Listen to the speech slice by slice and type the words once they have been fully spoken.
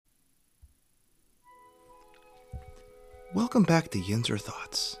Welcome back to Yinzer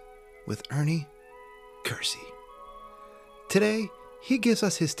Thoughts with Ernie Kersey. Today, he gives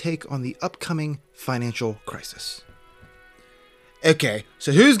us his take on the upcoming financial crisis. Okay,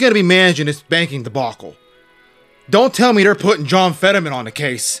 so who's going to be managing this banking debacle? Don't tell me they're putting John Fetterman on the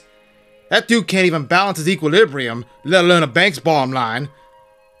case. That dude can't even balance his equilibrium, let alone a bank's bottom line.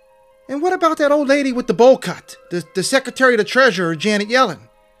 And what about that old lady with the bowl cut, the Secretary of the Treasurer, Janet Yellen?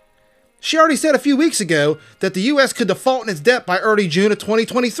 She already said a few weeks ago that the U.S. could default in its debt by early June of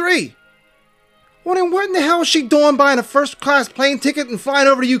 2023. Well, then what in the hell is she doing buying a first-class plane ticket and flying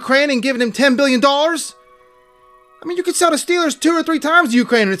over to Ukraine and giving him $10 billion? I mean, you could sell the Steelers 2 or 3 times to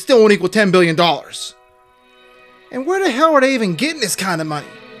Ukraine and it still won't equal $10 billion. And where the hell are they even getting this kind of money?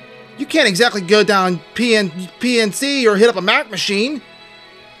 You can't exactly go down PNC or hit up a Mac machine.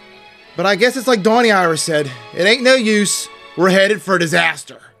 But I guess it's like Donnie Iris said, it ain't no use, we're headed for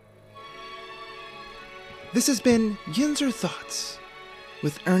disaster. This has been Yinzer Thoughts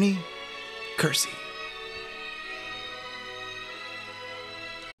with Ernie Kersey.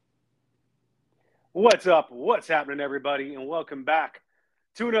 What's up? What's happening, everybody? And welcome back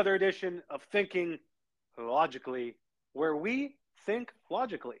to another edition of Thinking Logically, where we think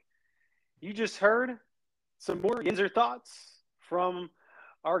logically. You just heard some more Yinzer Thoughts from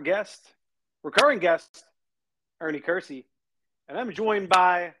our guest, recurring guest, Ernie Kersey. And I'm joined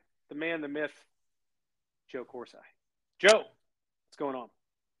by the man, the myth, Joe Corsai. Joe, what's going on?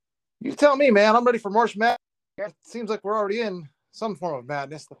 You tell me, man. I'm ready for March Madness. It seems like we're already in some form of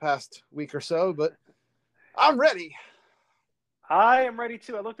madness the past week or so, but I'm ready. I am ready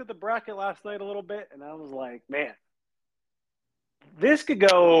too. I looked at the bracket last night a little bit, and I was like, man, this could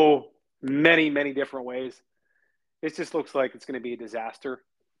go many, many different ways. It just looks like it's going to be a disaster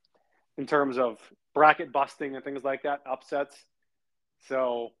in terms of bracket busting and things like that, upsets.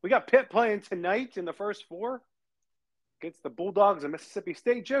 So we got Pitt playing tonight in the first 4 against the Bulldogs of Mississippi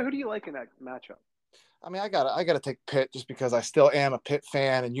State. Joe, who do you like in that matchup? I mean, I gotta take Pitt just because I still am a Pitt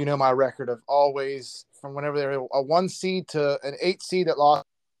fan, and you know my record of always from whenever they're a 1 seed to an 8 seed that lost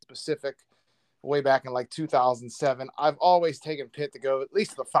specific way back in like 2007. I've always taken Pitt to go at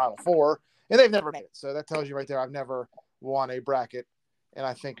least to the Final Four, and they've never made it. So that tells you right there, I've never won a bracket, and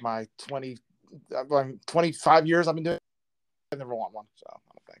I think my 25 years I've been doing, I've never won one. So I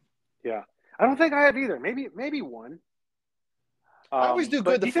don't think. Yeah, I don't think I have either. Maybe one. I always do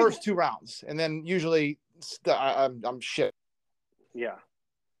good the first 2 rounds, and then usually I'm shit. Yeah,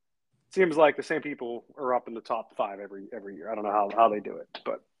 seems like the same people are up in the top 5 every year. I don't know how they do it,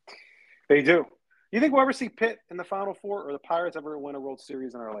 but they do. You think we'll ever see Pitt in the Final Four, or the Pirates ever win a World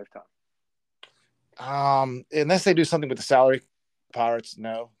Series in our lifetime? Unless they do something with the salary, Pirates,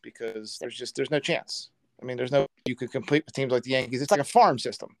 no, because there's no chance. I mean, there's no you could compete with teams like the Yankees. It's like a farm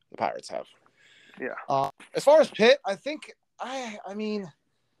system the Pirates have. Yeah. As far as Pitt, I think I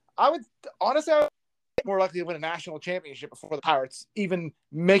would honestly more likely to win a national championship before the Pirates even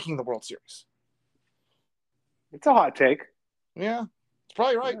making the World Series. It's a hot take. Yeah, it's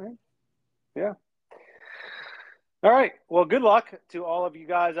probably right. All right. Yeah. All right. Well, good luck to all of you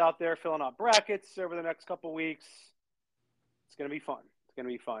guys out there filling out brackets over the next couple weeks. It's going to be fun.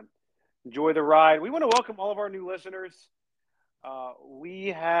 Enjoy the ride. We want to welcome all of our new listeners. We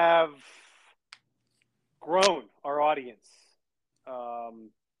have grown our audience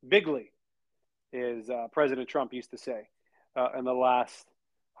bigly, as President Trump used to say, in the last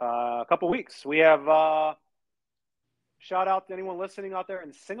couple weeks. We have shout out to anyone listening out there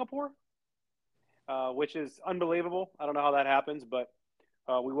in Singapore, which is unbelievable. I don't know how that happens, but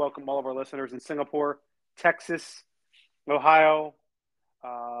we welcome all of our listeners in Singapore, Texas, Ohio.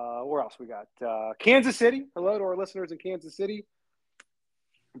 Where else we got? Kansas City. Hello to our listeners in Kansas City.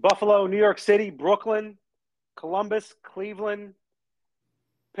 Buffalo, New York City, Brooklyn, Columbus, Cleveland,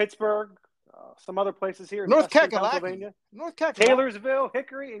 Pittsburgh, some other places here. North Kakalaki. Kakalaki. Taylorsville,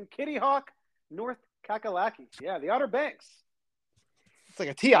 Hickory, and Kitty Hawk, North Kakalaki. Yeah, the Outer Banks. It's like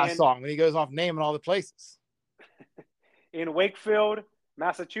a T.I. song when he goes off naming all the places. In Wakefield,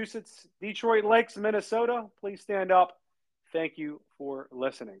 Massachusetts, Detroit Lakes, Minnesota, please stand up. Thank you for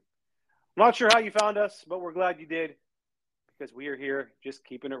listening. I'm not sure how you found us, but we're glad you did, because we are here just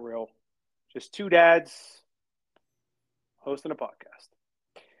keeping it real. Just 2 dads hosting a podcast.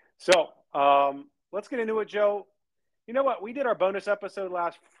 So let's get into it, Joe. You know what? We did our bonus episode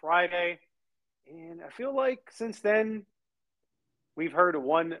last Friday, and I feel like since then we've heard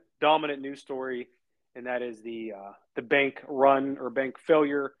one dominant news story, and that is the bank run or bank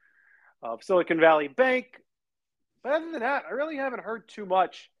failure of Silicon Valley Bank. But other than that, I really haven't heard too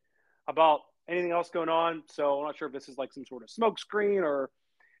much about anything else going on. So I'm not sure if this is like some sort of smoke screen or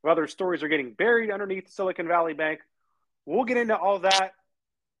if other stories are getting buried underneath Silicon Valley Bank We'll get into all that,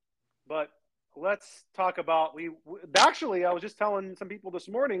 but let's talk about actually, I was just telling some people this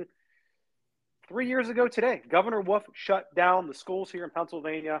morning, 3 years ago today, Governor Wolf shut down the schools here in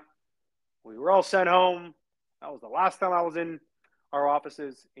Pennsylvania. We were all sent home. That was the last time I was in our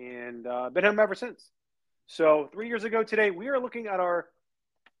offices, and been home ever since. So 3 years ago today, we are looking at our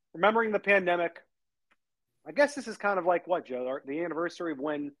remembering the pandemic. I guess this is kind of like what, Joe? The anniversary of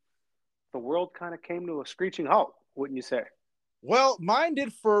when the world kind of came to a screeching halt, wouldn't you say? Well, mine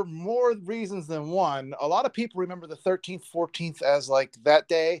did for more reasons than one. A lot of people remember the 13th, 14th as like that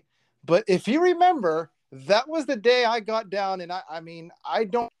day. But if you remember, that was the day I got down. And I mean, I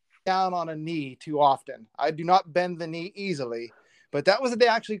don't down on a knee too often. I do not bend the knee easily. But that was the day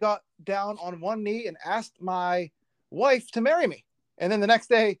I actually got down on one knee and asked my wife to marry me. And then the next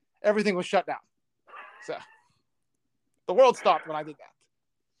day, everything was shut down. So the world stopped when I did that.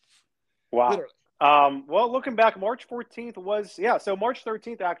 Wow. Literally. Well, looking back, March 14th was, so March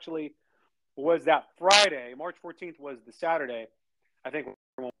 13th actually was that Friday. March 14th was the Saturday. I think,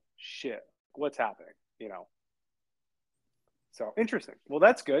 shit, what's happening, So interesting. Well,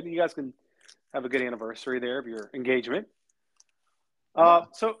 that's good. You guys can have a good anniversary there of your engagement.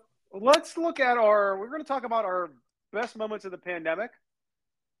 So let's look at we're going to talk about our best moments of the pandemic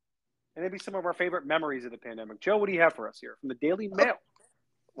and maybe some of our favorite memories of the pandemic. Joe, what do you have for us here from the Daily Mail?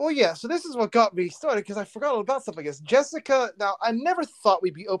 Well, yeah, so this is what got me started because I forgot all about stuff like this. Jessica, now, I never thought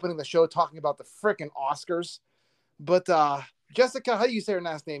we'd be opening the show talking about the frickin' Oscars, but Jessica, how do you say her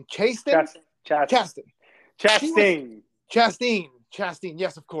last name? Chastain? Chastain. Chastain.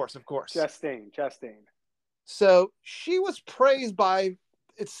 Yes, of course. Chastain. So she was praised by,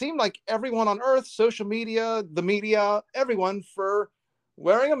 it seemed like everyone on earth, social media, the media, everyone, for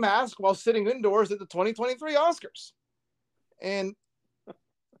wearing a mask while sitting indoors at the 2023 Oscars. And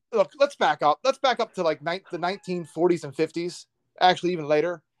look, let's back up. Let's back up to like the 1940s and 50s, actually even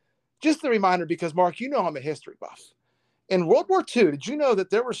later. Just a reminder, because Mark, you know I'm a history buff. In World War II, did you know that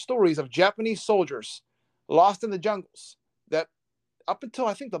there were stories of Japanese soldiers lost in the jungles that up until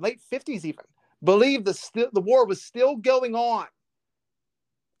I think the late 50s even believed the war was still going on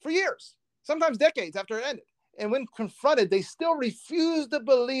for years, sometimes decades after it ended. And when confronted, they still refused to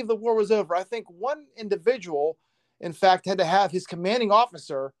believe the war was over. I think one individual, in fact, had to have his commanding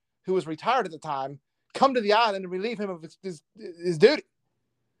officer, who was retired at the time, come to the island and relieve him of his duty.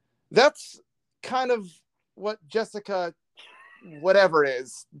 That's kind of what Jessica, whatever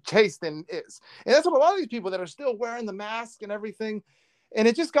is, Chastain is. And that's what a lot of these people that are still wearing the mask and everything. And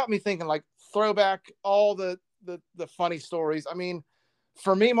it just got me thinking, like, throwback, all the funny stories. I mean,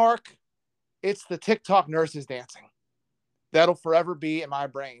 for me, Mark, it's the TikTok nurses dancing. That'll forever be in my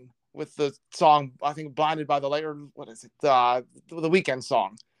brain with the song, I think, Blinded by the Light, or what is it? The Weeknd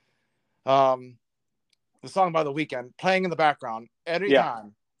song. The song by The Weeknd playing in the background every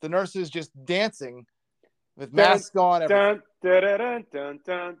time. The nurses just dancing with masks on. Everything.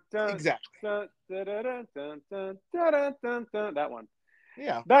 Exactly. That one.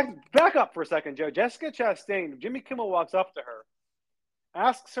 Yeah. Back up for a second, Joe. Jessica Chastain, Jimmy Kimmel walks up to her,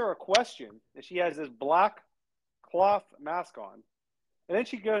 asks her a question, and she has this black cloth mask on. And then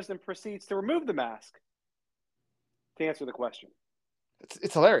she goes and proceeds to remove the mask to answer the question.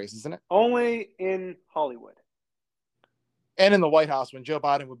 It's hilarious, isn't it? Only in Hollywood. And in the White House, when Joe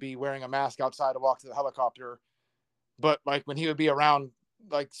Biden would be wearing a mask outside to walk to the helicopter. But like when he would be around,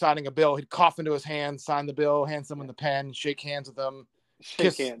 like signing a bill, he'd cough into his hand, sign the bill, hand someone the pen, shake hands with them.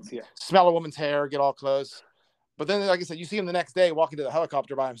 Shake hands, yeah. Smell a woman's hair, get all close. But then, like I said, you see him the next day walking to the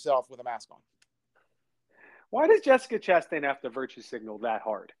helicopter by himself with a mask on. Why does Jessica Chastain have to virtue signal that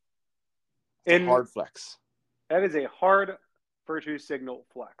hard? It's a hard flex. That is a hard virtue signal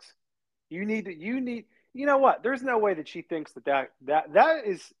flex. You know what? There's no way that she thinks that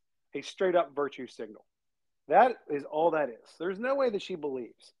is a straight up virtue signal. That is all that is. There's no way that she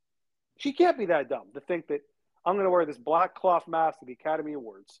believes. She can't be that dumb to think that I'm going to wear this black cloth mask to the Academy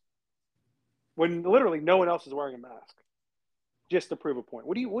Awards when literally no one else is wearing a mask just to prove a point.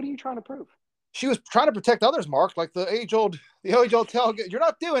 What are you trying to prove? She was trying to protect others, Mark, like the age-old tell. You're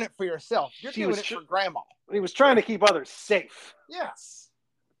not doing it for yourself. You're doing it for grandma. He was trying to keep others safe. Yes.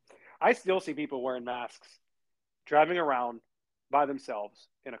 I still see people wearing masks, driving around by themselves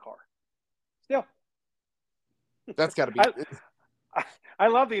in a car. Still. That's got to be. I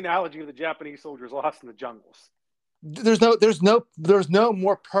love the analogy of the Japanese soldiers lost in the jungles. There's no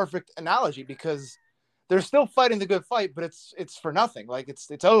more perfect analogy because they're still fighting the good fight, but it's for nothing. Like it's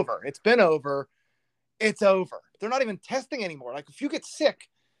over. It's been over. It's over. They're not even testing anymore. Like if you get sick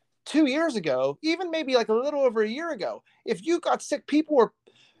 2 years ago, even maybe like a little over a year ago, if you got sick,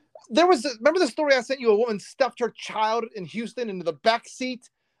 remember the story I sent you? A woman stuffed her child in Houston into the back seat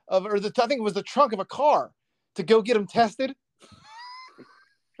I think it was the trunk of a car to go get him tested.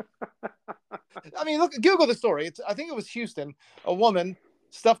 I mean, look, Google the story. I think it was Houston. A woman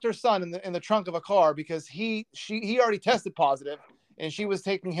stuffed her son in the trunk of a car because he already tested positive, and she was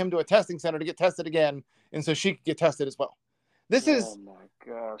taking him to a testing center to get tested again, and so she could get tested as well. Oh my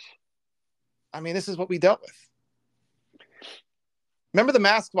gosh. I mean, this is what we dealt with. Remember the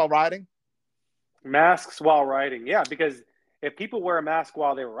masks while riding? Masks while riding, yeah, because if people wear a mask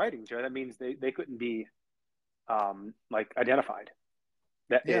while they were riding, Joe, that means they couldn't be like identified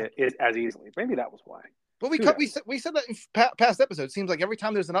as easily. Maybe that was why. But we said that in past episodes. It seems like every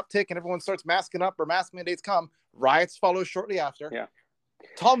time there's an uptick and everyone starts masking up or mask mandates come, riots follow shortly after. Yeah.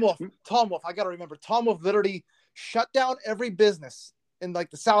 Tom Wolf, I got to remember, Tom Wolf literally shut down every business in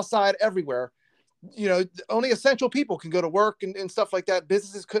like the South Side everywhere. You know, only essential people can go to work and stuff like that.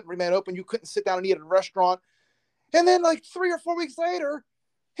 Businesses couldn't remain open. You couldn't sit down and eat at a restaurant. And then like 3 or 4 weeks later,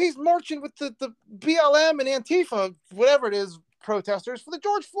 he's marching with the BLM and Antifa, whatever it is, protesters for the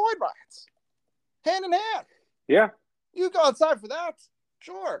George Floyd riots. Hand in hand. Yeah. You go outside for that.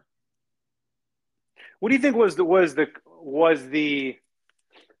 Sure. What do you think was the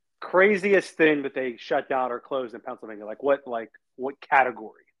craziest thing that they shut down or closed in Pennsylvania? Like what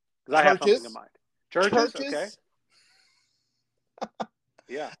category? Because I have something in mind. Churches? Okay.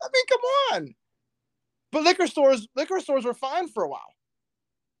 Yeah. I mean, come on. But liquor stores were fine for a while.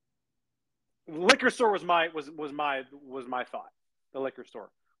 Liquor store was my thought. The liquor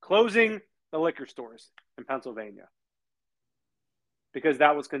store. Closing the liquor stores in Pennsylvania. Because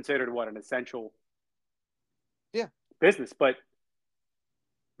that was considered an essential business. But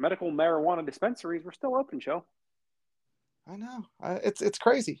medical marijuana dispensaries were still open, Joe. I know. It's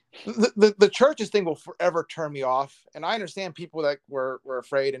crazy. The churches thing will forever turn me off. And I understand people that were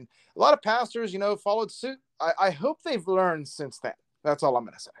afraid. And a lot of pastors, followed suit. I hope they've learned since then. That's all I'm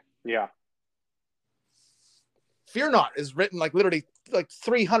going to say. Yeah. Fear not is written like literally like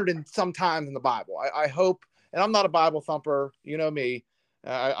 300 and some times in the Bible. I hope, and I'm not a Bible thumper. You know me.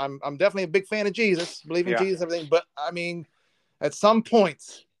 I'm definitely a big fan of Jesus, believe in Jesus, everything. But I mean, at some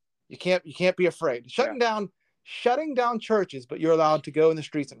points, you can't be afraid. Shutting down churches, but you're allowed to go in the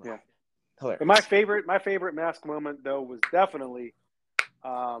streets and riot. Hilarious. But my favorite mask moment though was definitely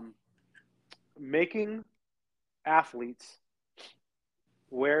making athletes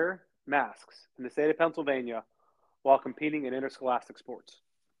wear masks in the state of Pennsylvania while competing in interscholastic sports.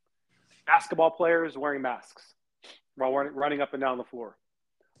 Basketball players wearing masks while running up and down the floor.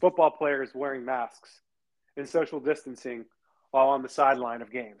 Football players wearing masks and social distancing while on the sideline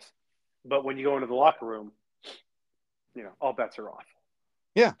of games. But when you go into the locker room, all bets are off.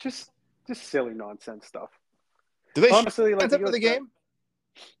 Yeah. Just silly nonsense stuff. Do they honestly like for the game?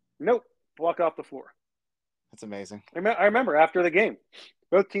 Nope. Walk off the floor. That's amazing. I remember after the game,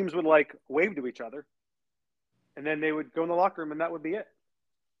 both teams would wave to each other, and then they would go in the locker room, and that would be it.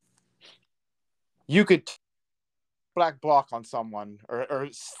 You could black block on someone or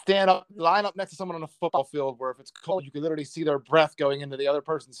line up next to someone on a football field where if it's cold, you could literally see their breath going into the other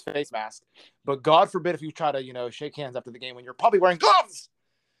person's face mask. But God forbid if you try to, shake hands after the game when you're probably wearing gloves.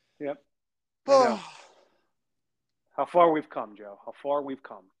 Yep. How far we've come, Joe. How far we've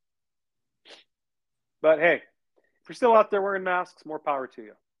come. But hey, if you're still out there wearing masks, more power to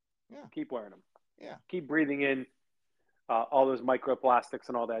you. Yeah. Keep wearing them. Yeah. Keep breathing in all those microplastics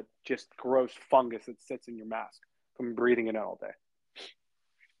and all that just gross fungus that sits in your mask from breathing it all day.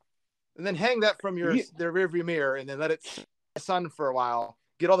 And then hang that from their rearview mirror and then let it sit in the sun for a while,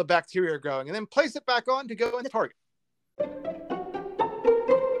 get all the bacteria going, and then place it back on to go in the target.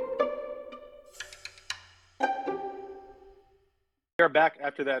 We are back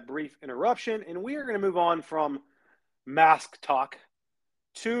after that brief interruption, and we are going to move on from mask talk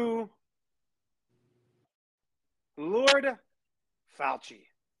to Lord Fauci.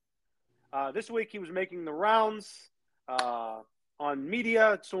 This week he was making the rounds on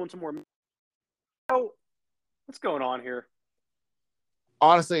media, showing some more. So, what's going on here?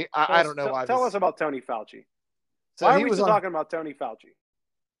 Honestly, I don't know why. Tell us about Tony Fauci. So why are we still talking about Tony Fauci?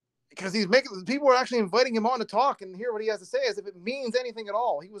 Because people are actually inviting him on to talk and hear what he has to say as if it means anything at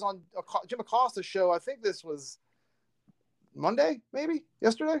all. He was on Jim Acosta's show. I think this was Monday, maybe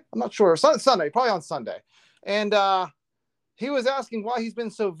yesterday. I'm not sure. Sunday, probably on Sunday. And he was asking why he's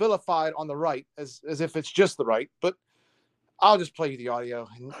been so vilified on the right, as if it's just the right. But I'll just play you the audio,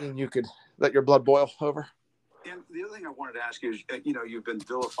 and you could let your blood boil over. And the other thing I wanted to ask you is, you've been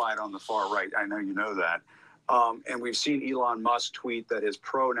vilified on the far right. I know you know that. And we've seen Elon Musk tweet that his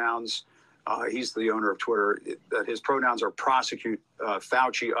pronouns he's the owner of Twitter, that his pronouns are prosecute.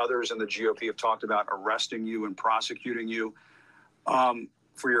 Fauci, others in the GOP have talked about arresting you and prosecuting you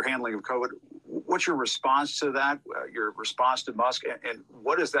for your handling of COVID. What's your response to that? Your response to Musk, and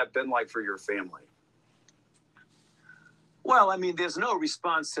what has that been like for your family? Well, I mean, there's no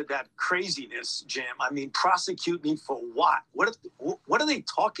response to that craziness, Jim. I mean, prosecute me for what? What are they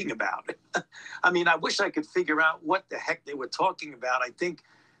talking about? I mean, I wish I could figure out what the heck they were talking about. I think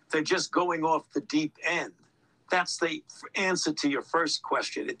they're just going off the deep end. That's the answer to your first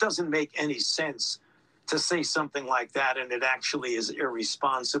question. It doesn't make any sense to say something like that, and it actually is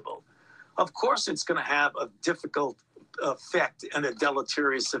irresponsible. Of course, it's going to have a difficult effect and a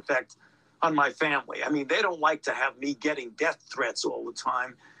deleterious effect on my family. I mean, they don't like to have me getting death threats all the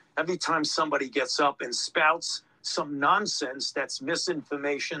time. Every time somebody gets up and spouts some nonsense that's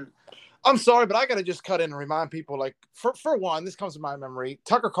misinformation. I'm sorry, but I got to just cut in and remind people, like, for one, this comes to my memory.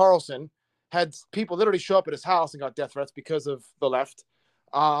 Tucker Carlson had people literally show up at his house and got death threats because of the left.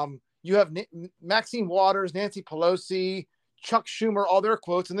 You have Maxine Waters, Nancy Pelosi, Chuck Schumer, all their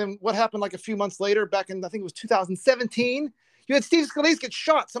quotes. And then what happened like a few months later, back in, I think it was 2017, you had Steve Scalise get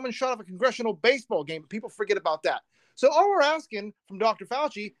shot. Someone shot up a congressional baseball game. People forget about that. So all we're asking from Dr.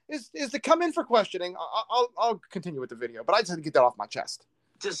 Fauci is to come in for questioning. I'll continue with the video, but I just had to get that off my chest.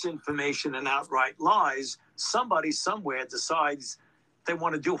 Disinformation and outright lies. Somebody somewhere decides they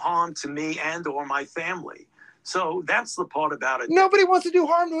want to do harm to me and or my family. So that's the part about it. Nobody wants to do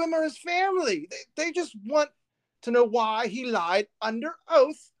harm to him or his family. They just want to know why he lied under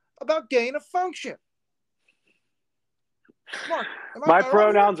oath about gain of function. Mark, my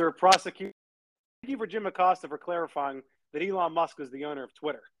pronouns are prosecute. Thank you for Jim Acosta for clarifying that Elon Musk is the owner of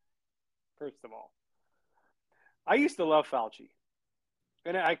Twitter. First of all, I used to love Fauci,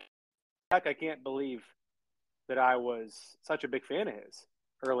 and I can't believe that I was such a big fan of his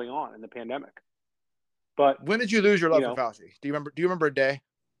early on in the pandemic. But when did you lose your love for Fauci? Do you remember a day?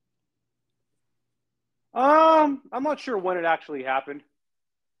 I'm not sure when it actually happened.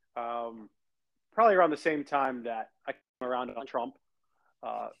 Probably around the same time that I came around on Trump.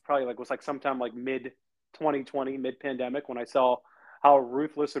 Probably was sometime mid 2020, mid pandemic, when I saw how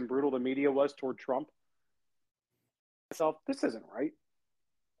ruthless and brutal the media was toward Trump. So this isn't right.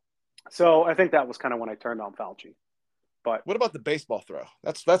 So I think that was kind of when I turned on Fauci. But what about the baseball throw?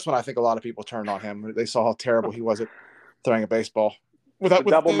 That's when I think a lot of people turned on him. They saw how terrible he was at throwing a baseball.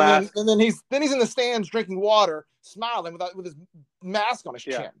 Double mask. And then he's in the stands drinking water, smiling with his mask on his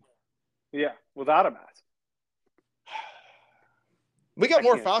chin. Yeah, without a mask. We got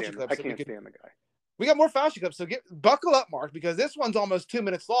more Fauci clips. I can't stand the guy. We got more Fauci clips, so buckle up, Mark, because this one's almost 2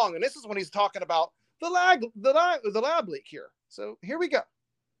 minutes long, and this is when he's talking about the lab leak here. So here we go.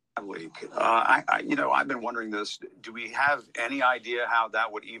 Leak. I've been wondering this. Do we have any idea how that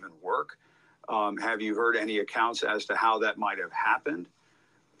would even work? Have you heard any accounts as to how that might have happened?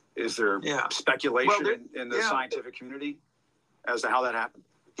 Is there speculation in the scientific community as to how that happened?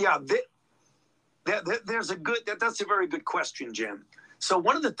 Yeah, that's a very good question, Jim. So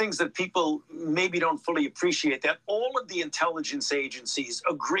one of the things that people maybe don't fully appreciate, that all of the intelligence agencies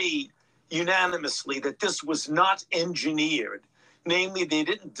agreed unanimously that this was not engineered. Namely, they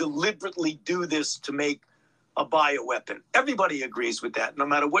didn't deliberately do this to make a bioweapon. Everybody agrees with that. No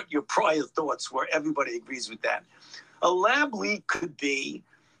matter what your prior thoughts were, everybody agrees with that. A lab leak could be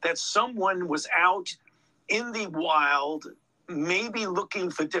that someone was out in the wild, maybe looking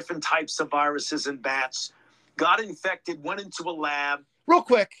for different types of viruses in bats, got infected, went into a lab. Real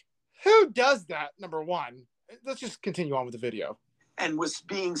quick, who does that, number one? Let's just continue on with the video. And was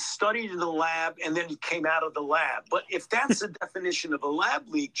being studied in the lab, and then it came out of the lab. But if that's the definition of a lab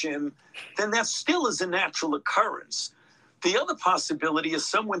leak, Jim, then that still is a natural occurrence. The other possibility is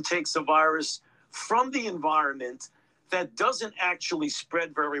someone takes a virus from the environment that doesn't actually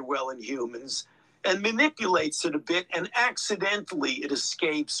spread very well in humans and manipulates it a bit, and accidentally it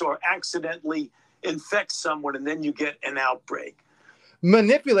escapes or accidentally infects someone, and then you get an outbreak.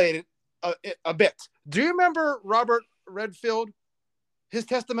 Manipulated a bit. Do you remember Robert Redfield? His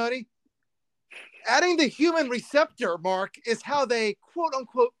testimony? Adding the human receptor, Mark, is how they, quote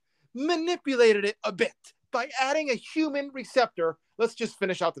unquote, manipulated it a bit by adding a human receptor. Let's just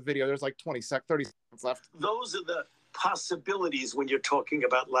finish out the video. There's 30 seconds left. Those are the possibilities when you're talking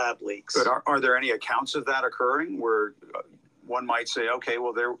about lab leaks. But are there any accounts of that occurring where one might say, okay,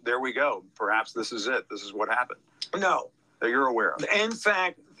 well, there we go. Perhaps this is it. This is what happened. No. That you're aware of. In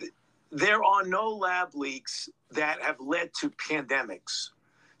fact, there are no lab leaks that have led to pandemics.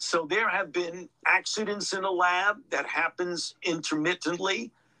 So there have been accidents in a lab that happens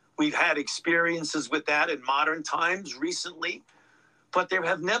intermittently. We've had experiences with that in modern times recently. but there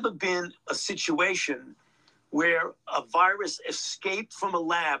have never been a situation where a virus escaped from a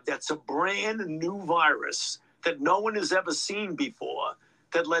lab that's a brand new virus that no one has ever seen before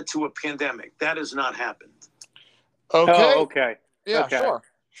that led to a pandemic. That has not happened. Okay. Oh, okay. Yeah, Okay.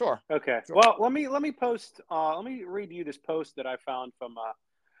 sure. Okay. Well, let me post. Let me read you this post that I found from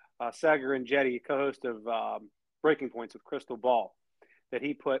Sagar and Jetty, co-host of Breaking Points with Crystal Ball, that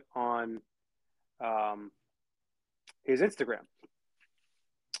he put on his Instagram.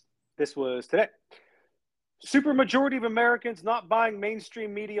 This was today. Supermajority of Americans not buying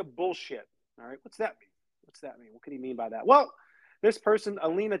mainstream media bullshit. All right, what's that mean? What could he mean by that? Well, this person,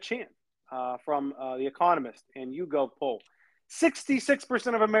 Alina Chan, from The Economist and YouGov poll,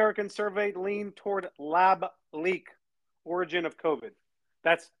 66% of Americans surveyed lean toward lab leak origin of COVID.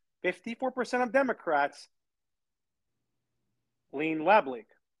 That's 54% of Democrats lean lab leak.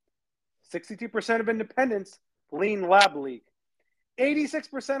 62% of independents lean lab leak.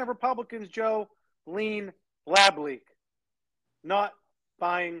 86% of Republicans, Joe, lean lab leak. Not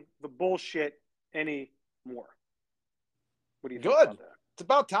buying the bullshit anymore. What do you think about that?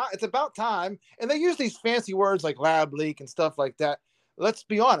 It's about time. And they use these fancy words like lab leak and stuff like that. Let's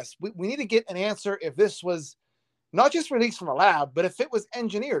be honest. We need to get an answer if this was not just released from a lab, but if it was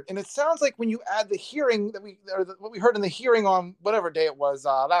engineered. And it sounds like when you add the hearing what we heard in the hearing on whatever day it was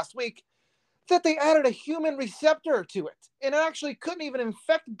last week, that they added a human receptor to it, and it actually couldn't even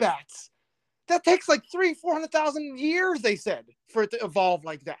infect bats. That takes like 400,000 years, they said, for it to evolve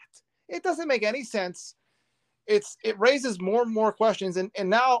like that. It doesn't make any sense. It raises more and more questions, and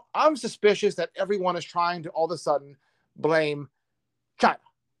now I'm suspicious that everyone is trying to all of a sudden blame China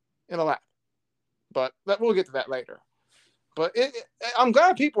in a lab. But we'll get to that later. But I'm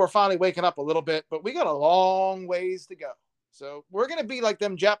glad people are finally waking up a little bit, but we got a long ways to go. So we're going to be like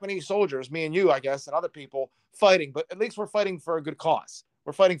them Japanese soldiers, me and you, I guess, and other people fighting, but at least we're fighting for a good cause.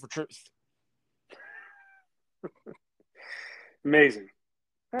 We're fighting for truth. Amazing.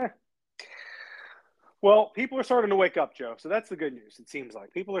 Well, people are starting to wake up, Joe. So that's the good news. It seems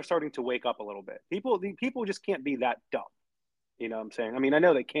like people are starting to wake up a little bit. People just can't be that dumb. You know what I'm saying? I mean, I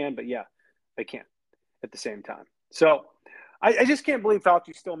know they can, but yeah, they can't at the same time. So I just can't believe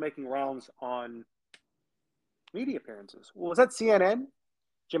Fauci's still making rounds on media appearances. Well, was that CNN?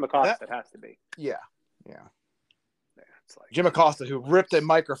 Jim Acosta, it has to be. Yeah. It's like Jim Acosta, who ripped a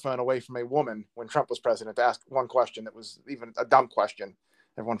microphone away from a woman when Trump was president to ask one question that was even a dumb question.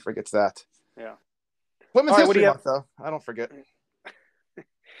 Everyone forgets that. Yeah. Women's History Month, though. I don't forget.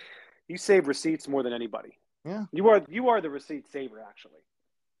 You save receipts more than anybody. Yeah. You are the receipt saver, actually.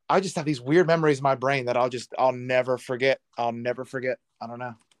 I just have these weird memories in my brain that I'll never forget. I don't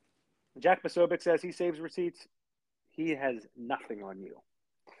know. Jack Posobiec says he saves receipts. He has nothing on you.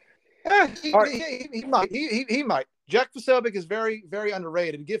 Yeah, he might. Jack Posobiec is very, very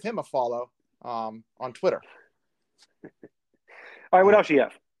underrated. Give him a follow on Twitter. All right, what else you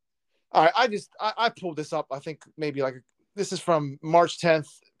have? All right, I pulled this up. I think maybe this is from March 10th,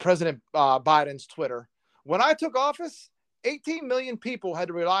 President Biden's Twitter. When I took office, 18 million people had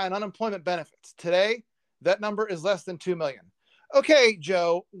to rely on unemployment benefits. Today, that number is less than 2 million. Okay,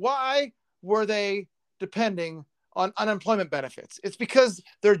 Joe, why were they depending on unemployment benefits? It's because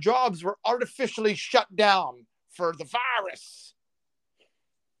their jobs were artificially shut down for the virus.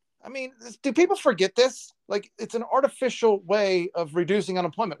 I mean, do people forget this? Like, it's an artificial way of reducing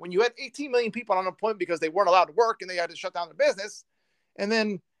unemployment. When you had 18 million people on unemployment because they weren't allowed to work and they had to shut down their business, and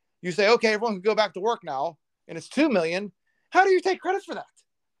then you say, okay, everyone can go back to work now, and it's 2 million, how do you take credit for that?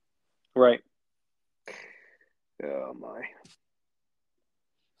 Right. Oh, my.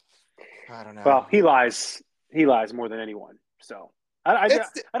 I don't know. Well, he lies. He lies more than anyone. So I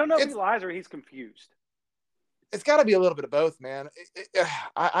don't know if he lies or he's confused. It's got to be a little bit of both, man.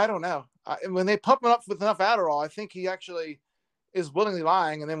 I don't know. When they pump him up with enough Adderall, I think he actually is willingly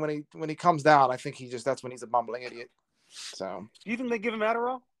lying. And then when he comes down, I think that's when he's a bumbling idiot. So do you think they give him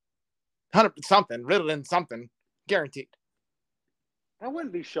Adderall? 100 something, Ritalin something, guaranteed. I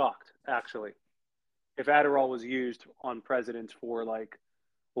wouldn't be shocked, actually, if Adderall was used on presidents for like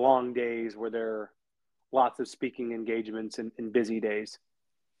long days where there are lots of speaking engagements and busy days.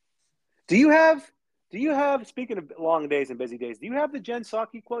 Do you have, speaking of long days and busy days, do you have the Jen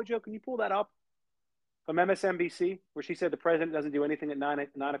Psaki quote, Joe? Can you pull that up from MSNBC where she said the president doesn't do anything at 9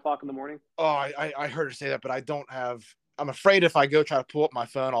 o'clock in the morning? Oh, I heard her say that, but I don't have. I'm afraid if I go try to pull up my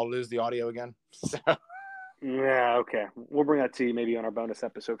phone, I'll lose the audio again. So. Yeah, okay. We'll bring that to you maybe on our bonus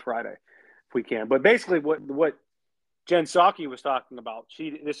episode Friday if we can. But basically what Jen Psaki was talking about,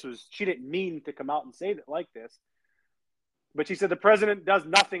 she didn't mean to come out and say that like this, but she said the president does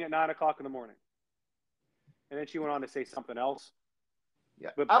nothing at 9 o'clock in the morning. And then she went on to say something else. Yeah.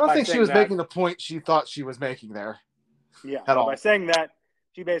 But I don't by think she saying was that, making the point she thought she was making there yeah, at but all. by saying that,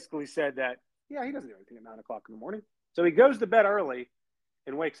 she basically said that, yeah, he doesn't do anything at 9 o'clock in the morning. So he goes to bed early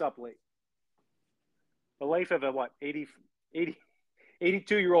and wakes up late. The life of a,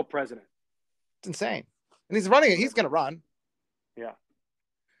 82-year-old president. It's insane. And he's running it. He's Whatever. going to run. Yeah.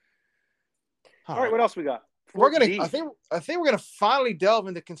 All All right, right. what else we got? We're Fort gonna. D. I think we're gonna finally delve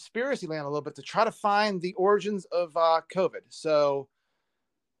into conspiracy land a little bit to try to find the origins of COVID. So,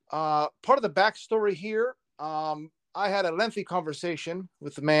 part of the backstory here. I had a lengthy conversation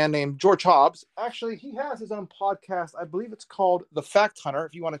with a man named George Hobbs. Actually, he has his own podcast. I believe it's called The Fact Hunter.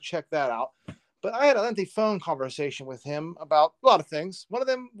 If you want to check that out. But I had a lengthy phone conversation with him about a lot of things. One of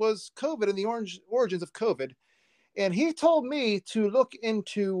them was COVID and the origins of COVID. And he told me to look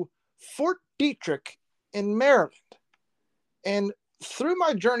into Fort Detrick in Maryland. And through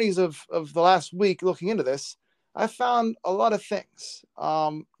my journeys of the last week looking into this, I found a lot of things.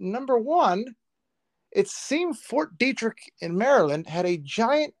 Number one, it seemed Fort Detrick in Maryland had a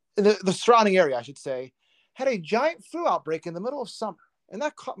giant, the surrounding area, I should say, had a giant flu outbreak in the middle of summer. And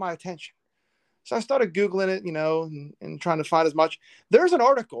that caught my attention. So I started Googling it, and trying to find as much. There's an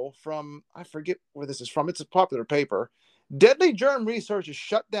article from, I forget where this is from. It's a popular paper. Deadly germ research is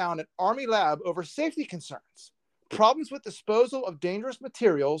shut down at Army lab over safety concerns. Problems with disposal of dangerous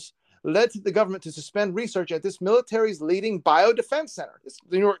materials led to the government to suspend research at this military's leading biodefense center.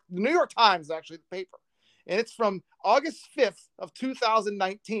 The New York Times is actually the paper. And it's from August 5th of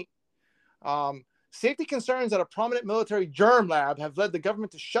 2019. Safety concerns at a prominent military germ lab have led the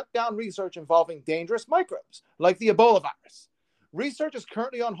government to shut down research involving dangerous microbes, like the Ebola virus. Research is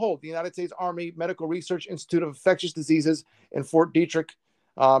currently on hold. The United States Army Medical Research Institute of Infectious Diseases in Fort Detrick,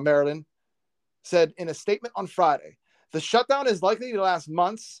 Maryland, said in a statement on Friday. The shutdown is likely to last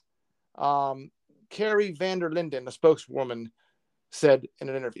months, Carrie Vander Linden, a spokeswoman, said in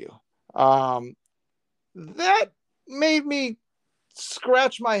an interview. That made me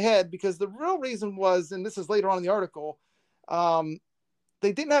scratch my head because the real reason was, and this is later on in the article,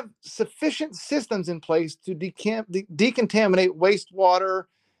 they didn't have sufficient systems in place to decontaminate wastewater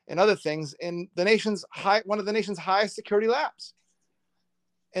and other things in one of the nation's highest security labs.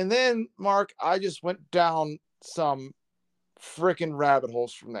 And then, Mark, I just went down some freaking rabbit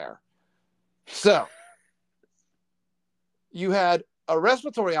holes from there. So you had a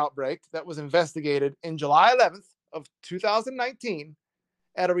respiratory outbreak that was investigated in July 11th of 2019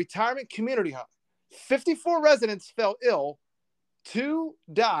 at a retirement community home. 54 residents fell ill, 2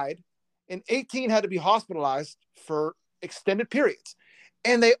 died, and 18 had to be hospitalized for extended periods.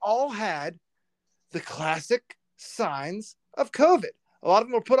 And they all had the classic signs of COVID. A lot of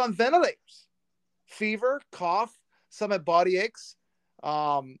them were put on ventilators. Fever, cough, some had body aches.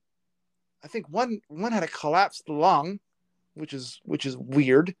 I think one had a collapsed lung, which is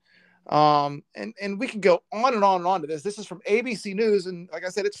weird. And we could go on and on and on to this. This is from ABC News, and like I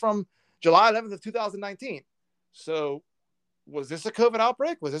said, it's from July 11th of 2019. So was this a COVID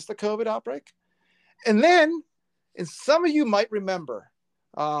outbreak? Was this the COVID outbreak? And then, and some of you might remember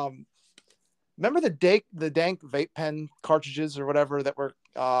the dank vape pen cartridges or whatever that were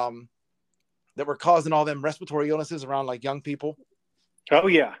causing all them respiratory illnesses around like young people? Oh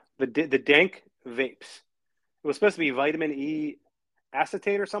yeah, the dank vapes. It was supposed to be vitamin E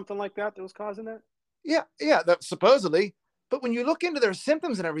acetate or something like that was causing that. Yeah, that supposedly. But when you look into their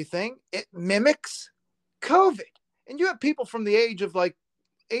symptoms and everything, it mimics COVID. And you have people from the age of like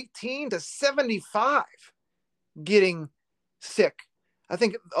 18 to 75 getting sick. I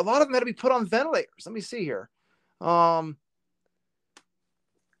think a lot of them had to be put on ventilators. Let me see here. Let's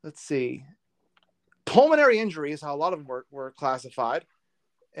see. Pulmonary injury is how a lot of them were classified.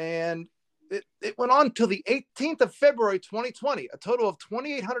 And it went on till the 18th of February, 2020, a total of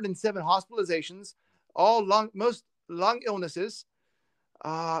 2,807 hospitalizations, most lung illnesses.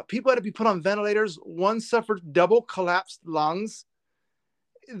 People had to be put on ventilators. One suffered double collapsed lungs.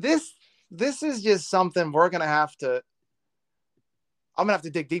 This is just something I'm going to have to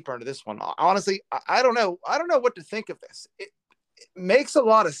dig deeper into this one. Honestly, I don't know. I don't know what to think of this. It makes a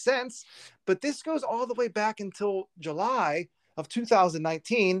lot of sense, but this goes all the way back until July of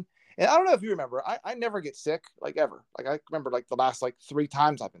 2019. And I don't know if you remember, I never get sick, like ever. Like I remember like the last like 3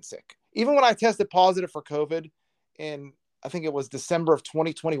 times I've been sick. Even when I tested positive for COVID in, I think it was December of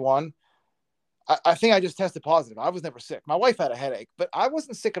 2021, I think I just tested positive. I was never sick. My wife had a headache, but I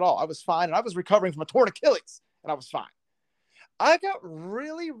wasn't sick at all. I was fine. And I was recovering from a torn Achilles and I was fine. I got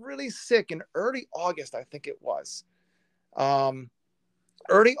really, really sick in early August, I think it was.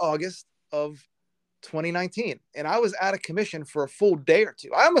 Early August of 2019, and I was out of commission for a full day or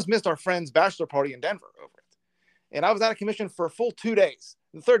two. I almost missed our friend's bachelor party in Denver over it. And I was out of commission for a full 2 days.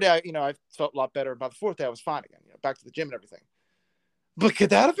 The third day, I felt a lot better. By the fourth day, I was fine again, back to the gym and everything. But could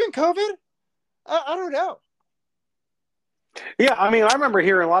that have been COVID? I don't know. Yeah, I mean, I remember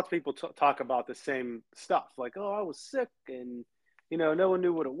hearing lots of people talk about the same stuff. Like, oh, I was sick and, no one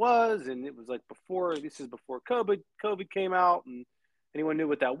knew what it was. And it was like this is before COVID came out and anyone knew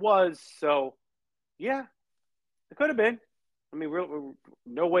what that was. So, yeah, it could have been. I mean,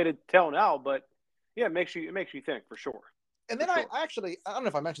 no way to tell now, but yeah, it makes you think for sure. And then I don't know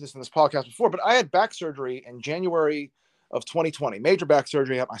if I mentioned this in this podcast before, but I had back surgery in January of 2020, major back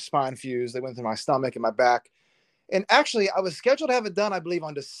surgery. I had my spine fused. They went through my stomach and my back. And actually, I was scheduled to have it done, I believe,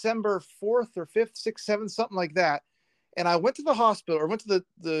 on December 4th or 5th, 6th, 7th, something like that. And I went to the hospital,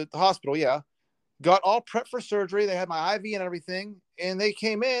 the hospital, got all prepped for surgery. They had my IV and everything. And they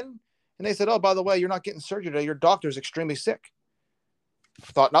came in and they said, oh, by the way, you're not getting surgery today. Your doctor's extremely sick.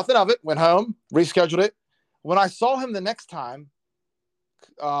 Thought nothing of it, went home, rescheduled it. When I saw him the next time,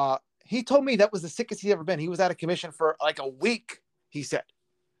 he told me that was the sickest he's ever been. He was out of commission for like a week, he said.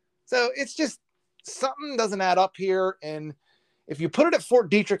 So it's just something doesn't add up here. And if you put it at Fort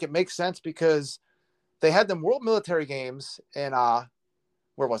Detrick, it makes sense because they had them World Military Games in,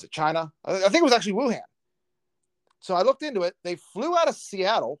 where was it? China? I think it was actually Wuhan. So I looked into it. They flew out of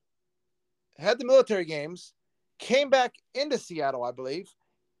Seattle, had the military games, came back into Seattle, I believe.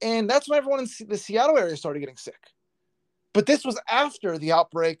 And that's when everyone in the Seattle area started getting sick. But this was after the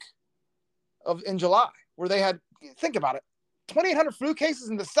outbreak in July, where they had, think about it, 2,800 flu cases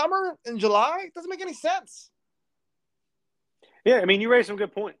in the summer in July. It doesn't make any sense. Yeah, I mean, you raised some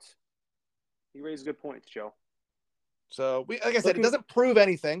good points. You raised good points, Joe. So, like I said, it doesn't prove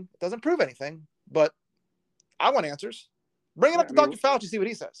anything. It doesn't prove anything, but I want answers. Bring it up to Dr. Fauci, see what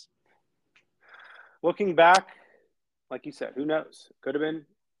he says. Looking back, like you said, who knows? Could have been,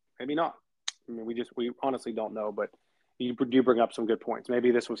 maybe not. I mean, we honestly don't know, but you do bring up some good points.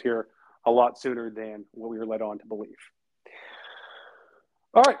 Maybe this was here a lot sooner than what we were led on to believe.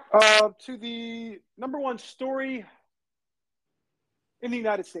 All right, to the number one story in the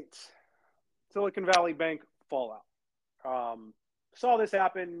United States, Silicon Valley Bank fallout. Saw this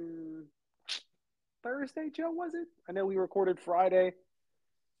happen Thursday, Joe, was it? I know we recorded Friday,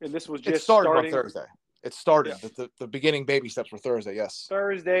 and this was just starting starting on Thursday. It started. Yeah. The beginning baby steps were Thursday, yes.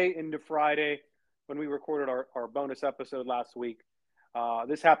 Thursday into Friday when we recorded our bonus episode last week.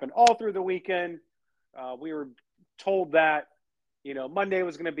 This happened all through the weekend. We were told that, Monday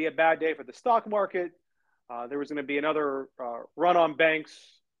was going to be a bad day for the stock market. There was going to be another run on banks.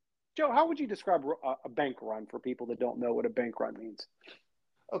 Joe, how would you describe a bank run for people that don't know what a bank run means?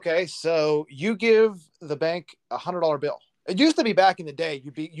 Okay, so you give the bank a $100 bill. It used to be back in the day,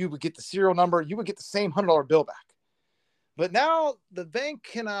 you would get the serial number, you would get the same $100 bill back. But now the bank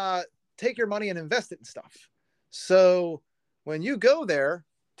can take your money and invest it in stuff. So when you go there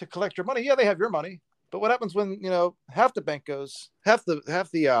to collect your money, they have your money. But what happens when half the bank goes, half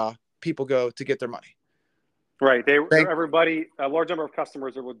the people go to get their money? Right. Everybody, a large number of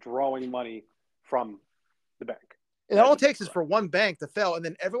customers are withdrawing money from the bank. And all it takes is for one bank to fail, and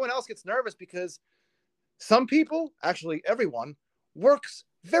then everyone else gets nervous because some people, actually everyone, works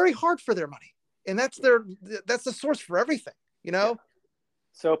very hard for their money, and that's the source for everything. Yeah.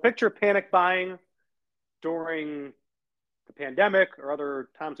 So picture panic buying during the pandemic or other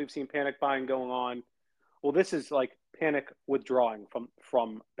times we've seen panic buying going on. Well, this is like panic withdrawing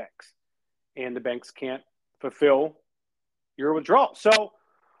from banks, and the banks can't fulfill your withdrawal. So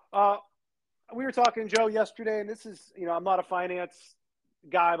we were talking, Joe, yesterday, and this is, I'm not a finance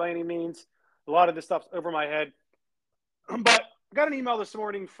guy by any means. A lot of this stuff's over my head. But I got an email this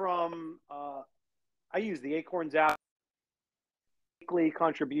morning from, I use the Acorns app, weekly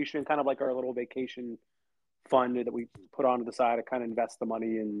contribution, kind of like our little vacation fund that we put onto the side to kind of invest the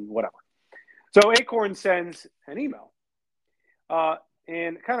money in whatever. So Acorn sends an email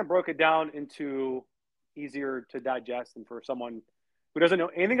and kind of broke it down into easier to digest and for someone who doesn't know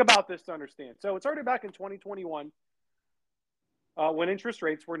anything about this to understand. So it started back in 2021 when interest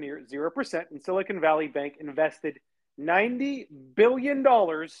rates were near 0% and Silicon Valley Bank invested $90 billion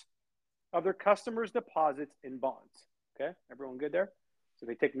of their customers' deposits in bonds. Okay, everyone good there? So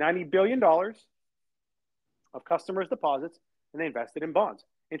they take $90 billion of customers' deposits and they invested in bonds.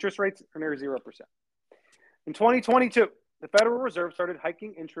 Interest rates are near 0%. In 2022, the Federal Reserve started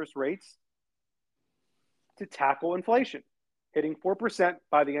hiking interest rates to tackle inflation, hitting 4%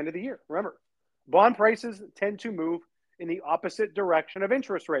 by the end of the year. Remember, bond prices tend to move in the opposite direction of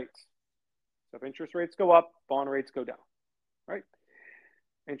interest rates. So if interest rates go up, bond rates go down, right?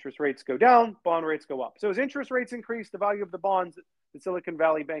 Interest rates go down, bond rates go up. So as interest rates increase, the value of the bonds that Silicon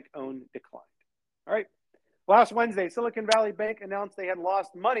Valley Bank owned declined. All right. Last Wednesday, Silicon Valley Bank announced they had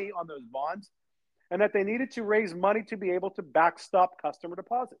lost money on those bonds and that they needed to raise money to be able to backstop customer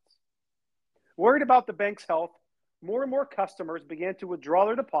deposits. Worried about the bank's health, more and more customers began to withdraw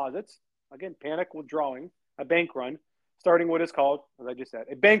their deposits. Again, panic withdrawing, a bank run, starting what is called, as I just said,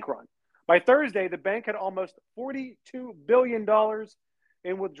 a bank run. By Thursday, the bank had almost $42 billion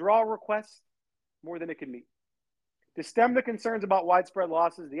in withdrawal requests, more than it could meet. To stem the concerns about widespread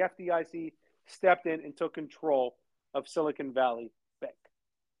losses, the FDIC stepped in and took control of Silicon Valley Bank.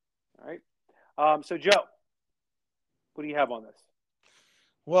 All right. So, Joe, what do you have on this?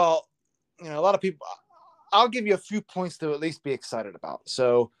 Well, a lot of people, I'll give you a few points to at least be excited about.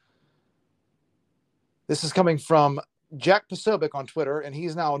 So this is coming from Jack Posobiec on Twitter, and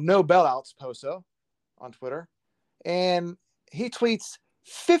he's now No Bailouts Poso on Twitter. And he tweets,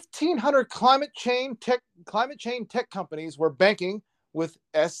 1,500 climate change tech companies were banking with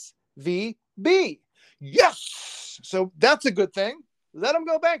SVB. Yes! So that's a good thing. Let them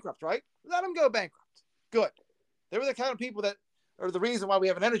go bankrupt, right? Let them go bankrupt. Good. They were the kind of people that are the reason why we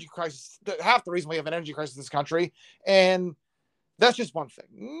have an energy crisis, half the reason we have an energy crisis in this country. And that's just one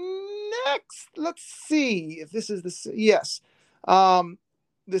thing. Next, let's see if this is this. Yes.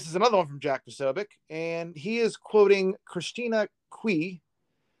 This is another one from Jack Posobiec, and he is quoting Christina Quee.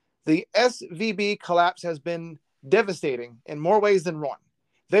 The SVB collapse has been devastating in more ways than one.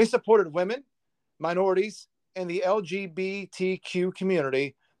 They supported women, minorities, and the LGBTQ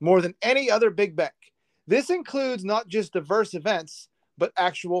community more than any other big bank. This includes not just diverse events, but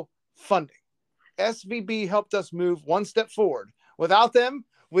actual funding. SVB helped us move one step forward. Without them,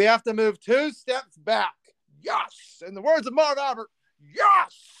 we have to move 2 steps back. Yes. In the words of Marv Albert,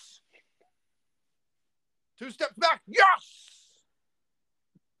 yes. 2 steps back. Yes.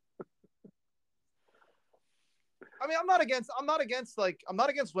 I mean, I'm not against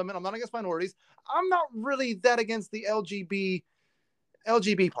women. I'm not against minorities. I'm not really that against the LGB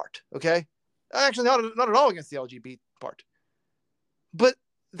part. Okay. Actually, not at all against the LGB part. But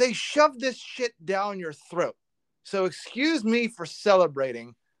they shove this shit down your throat. So excuse me for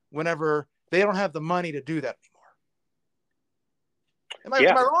celebrating whenever they don't have the money to do that anymore.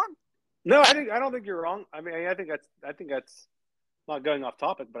 Am I wrong? No, I don't think you're wrong. I mean, I think that's not going off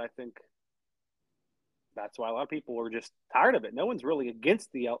topic, but I think that's why a lot of people are just tired of it. No one's really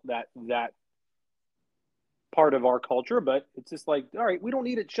against that part of our culture, but it's just like, all right, we don't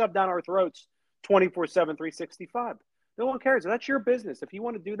need it shoved down our throats 24/7, 365. No one cares. That's your business. If you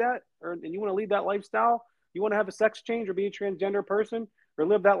want to do that, and you want to lead that lifestyle, you want to have a sex change or be a transgender person or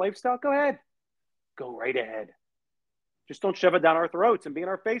live that lifestyle, go ahead. Go right ahead. Just don't shove it down our throats and be in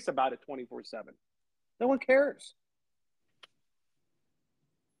our face about it 24/7. No one cares.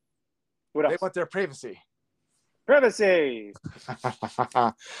 What else? They want their privacy. Privacy.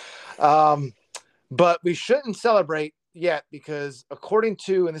 But we shouldn't celebrate yet because according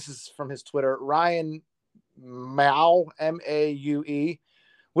to, and this is from his Twitter, Ryan Maue, Maue,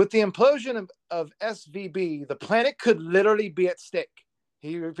 with the implosion of SVB, the planet could literally be at stake.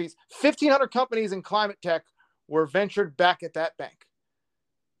 He repeats, 1,500 companies in climate tech were ventured back at that bank.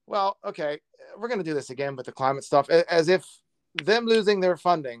 Well, okay, we're going to do this again with the climate stuff, as if them losing their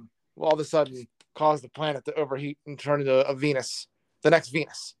funding will all of a sudden cause the planet to overheat and turn into a Venus, the next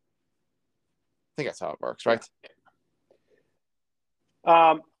Venus. I think that's how it works, right?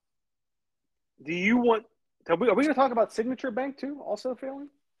 Do you want? Are we going to talk about Signature Bank too? Also failing?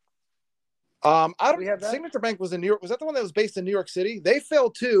 I don't. Signature Bank was in New York. Was that the one that was based in New York City? They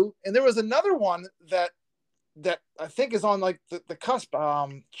failed too, and there was another one that I think is on like the cusp.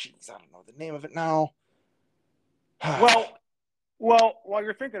 Jeez, I don't know the name of it now. well, while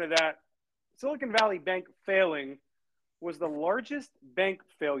you're thinking of that, Silicon Valley Bank failing was the largest bank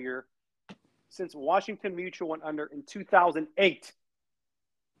failure since Washington Mutual went under in 2008.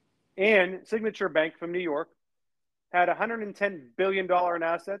 And Signature Bank from New York had $110 billion in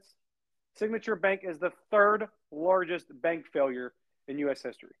assets. Signature Bank is the third largest bank failure in U.S.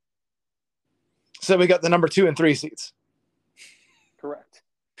 history. So we got the number 2 and 3 seats. Correct.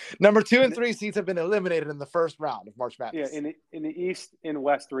 Number 2 and 3 seats have been eliminated in the first round of March Madness. Yeah, in the East and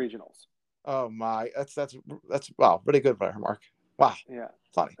West regionals. Oh my, that's wow, really good by her, Mark. Wow. Yeah.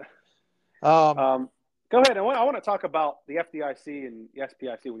 Funny. Go ahead. I want to talk about the FDIC and the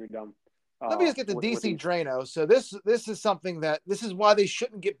SPIC when you're done. Let me just get to DC Drano. So this is something this is why they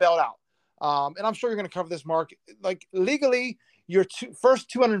shouldn't get bailed out. And I'm sure you're going to cover this, Mark. Like legally, your first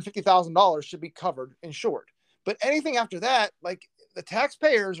 $250,000 should be covered, insured. But anything after that, like the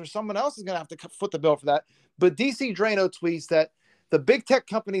taxpayers or someone else is going to have to foot the bill for that. But DC Drano tweets that the big tech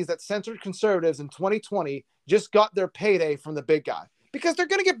companies that censored conservatives in 2020 just got their payday from the big guy. because they're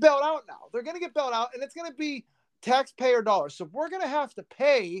going to get bailed out now. They're going to get bailed out, and it's going to be taxpayer dollars. So we're going to have to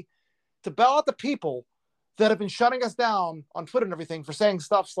pay to bail out the people that have been shutting us down on Twitter and everything for saying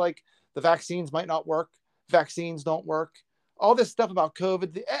stuff like the vaccines might not work, vaccines don't work, all this stuff about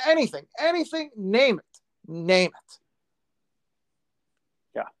COVID, anything, name it.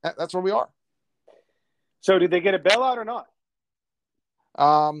 Yeah. That's where we are. So did they get a bailout or not?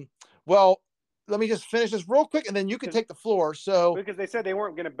 Well, let me just finish this real quick, and then you can take the floor. So because they said they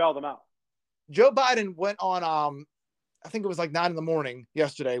weren't going to bail them out. Joe Biden went on, I think it was like 9 a.m.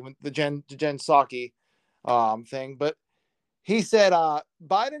 yesterday when the Jen Psaki thing, but he said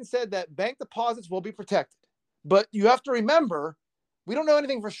Biden said that bank deposits will be protected, but you have to remember we don't know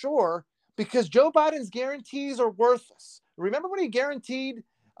anything for sure because Joe Biden's guarantees are worthless. Remember when he guaranteed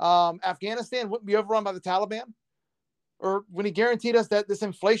Afghanistan wouldn't be overrun by the Taliban, or when he guaranteed us that this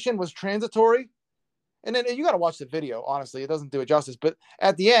inflation was transitory? And then you got to watch the video. Honestly, it doesn't do it justice. But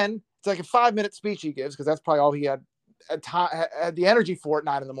at the end, it's like a 5-minute speech he gives because that's probably all he had the energy for at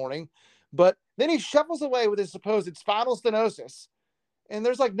 9 a.m. But then he shuffles away with his supposed spinal stenosis, and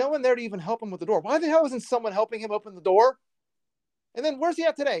there's like no one there to even help him with the door. Why the hell isn't someone helping him open the door? And then where's he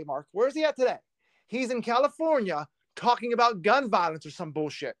at today, Mark? Where's he at today? He's in California talking about gun violence or some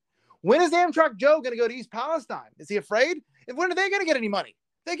bullshit. When is Amtrak Joe going to go to East Palestine? Is he afraid? And when are they going to get any money?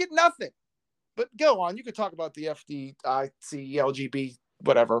 They get nothing. But go on. You could talk about the FDIC, LGB,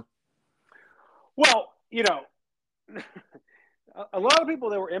 whatever. Well, a lot of people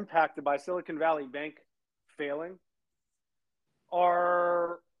that were impacted by Silicon Valley Bank failing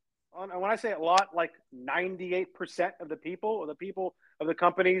are, when I say a lot, like 98% of the people, or the people of the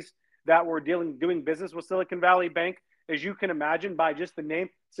companies that were doing business with Silicon Valley Bank, as you can imagine by just the name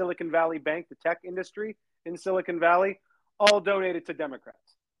Silicon Valley Bank, the tech industry in Silicon Valley, all donated to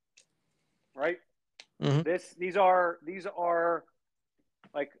Democrats, right? Mm-hmm. These are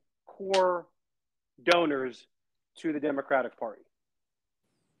like core donors to the Democratic Party,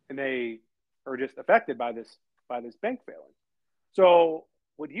 and they are just affected by this bank failing. So,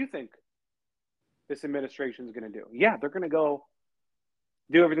 what do you think this administration is going to do? Yeah, they're going to go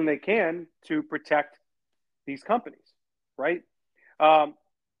do everything they can to protect these companies, right?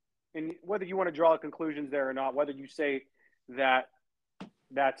 And whether you want to draw conclusions there or not, whether you say that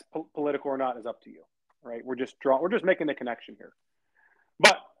that's political or not, is up to you, right? We're just making the connection here.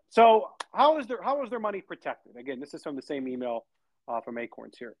 But so how is their money protected? Again, this is from the same email from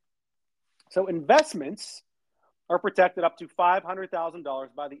Acorns here. So investments are protected up to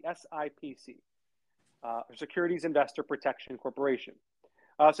 $500,000 by the SIPC, Securities Investor Protection Corporation.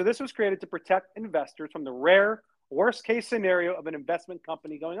 So this was created to protect investors from the rare worst-case scenario of an investment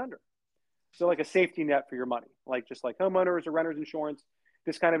company going under. So like a safety net for your money, just like homeowners or renters insurance.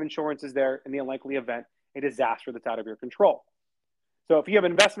 This kind of insurance is there in the unlikely event a disaster that's out of your control. So if you have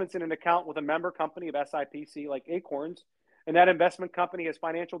investments in an account with a member company of SIPC like Acorns, and that investment company has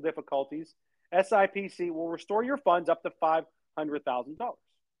financial difficulties, SIPC will restore your funds up to $500,000.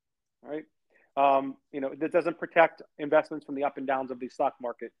 Right? That doesn't protect investments from the up and downs of the stock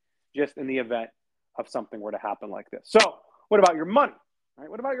market, just in the event of something were to happen like this. So what about your money? Right?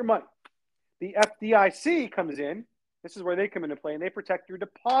 What about your money? The FDIC comes in. This is where they come into play, and they protect your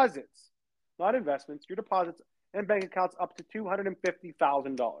deposits, not investments, your deposits and bank accounts up to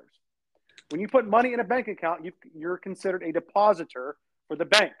 $250,000. When you put money in a bank account, you're considered a depositor for the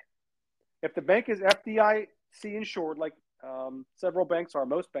bank. If the bank is FDIC insured, like several banks are,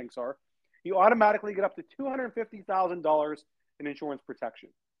 most banks are, you automatically get up to $250,000 in insurance protection.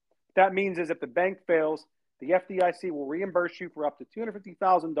 What that means is if the bank fails, the FDIC will reimburse you for up to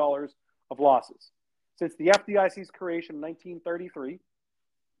 $250,000 of losses. Since the FDIC's creation in 1933,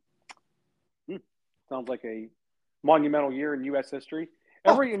 sounds like a monumental year in U.S. history,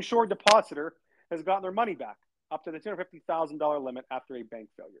 every insured depositor has gotten their money back up to the $250,000 limit after a bank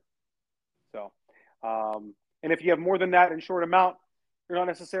failure. So, and if you have more than that insured amount, you're not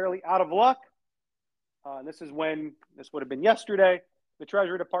necessarily out of luck. And this would have been yesterday, the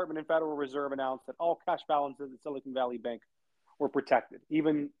Treasury Department and Federal Reserve announced that all cash balances at Silicon Valley Bank were protected,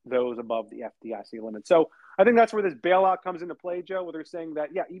 even those above the FDIC limit. So I think that's where this bailout comes into play, Joe, where they're saying that,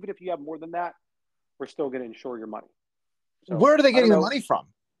 yeah, even if you have more than that, we're still going to insure your money. So, where are they getting the money from,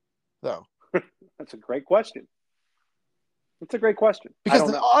 though? That's a great question. It's a great question.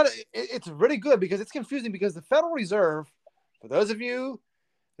 Because it's really good because it's confusing because the Federal Reserve, for those of you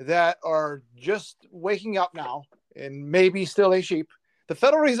that are just waking up now and maybe still a sheep, the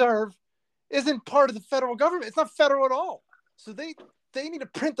Federal Reserve isn't part of the federal government. It's not federal at all. So they need to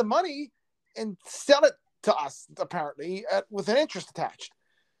print the money and sell it to us, apparently, with an interest attached.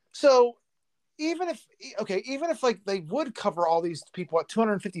 So even if like they would cover all these people at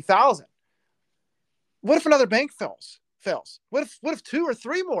 250,000, what if another bank fails? What if two or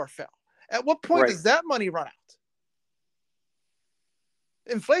three more fail? At what point does that money run out?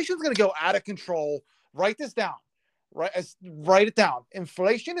 Inflation's going to go out of control. Write this down. Write it down.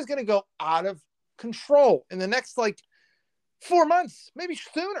 Inflation is going to go out of control in the next 4 months, maybe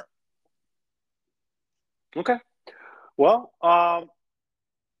sooner. Okay. Well,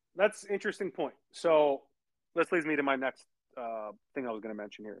 that's an interesting point. So this leads me to my next thing I was going to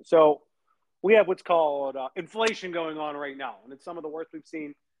mention here. So we have what's called inflation going on right now, and it's some of the worst we've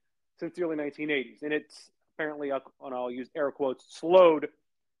seen since the early 1980s. And it's apparently, and I'll use air quotes, slowed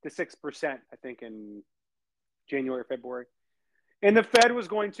to 6%, I think, in January, February. And the Fed was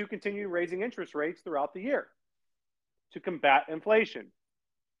going to continue raising interest rates throughout the year to combat inflation,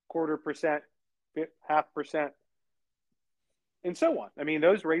 0.25%, 0.5%, and so on. I mean,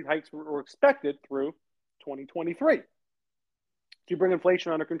 those rate hikes were expected through 2023 to bring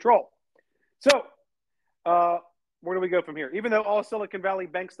inflation under control. So where do we go from here? Even though all Silicon Valley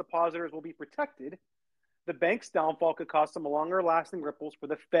Bank's depositors will be protected, the bank's downfall could cause some longer-lasting ripples for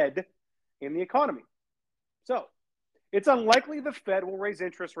the Fed and the economy. So it's unlikely the Fed will raise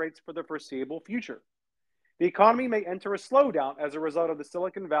interest rates for the foreseeable future. The economy may enter a slowdown as a result of the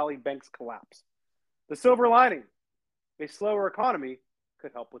Silicon Valley Bank's collapse. The silver lining, a slower economy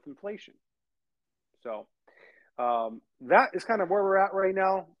could help with inflation. So that is kind of where we're at right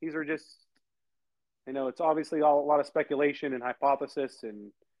now. These are just, it's obviously a lot of speculation and hypothesis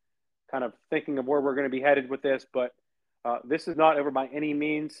and kind of thinking of where we're going to be headed with this, but this is not over by any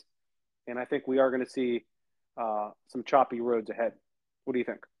means, and I think we are going to see some choppy roads ahead. What do you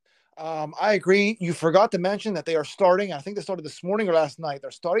think? I agree. You forgot to mention that they are starting, I think they started this morning or last night,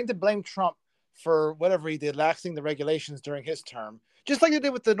 they're starting to blame Trump for whatever he did, laxing the regulations during his term, just like they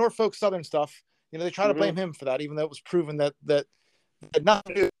did with the Norfolk Southern stuff. They try to blame him for that, even though it was proven that had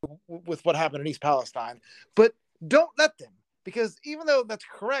nothing to do with what happened in East Palestine. But don't let them, because even though that's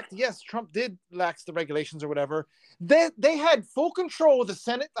correct, yes, Trump did lax the regulations or whatever, they had full control of the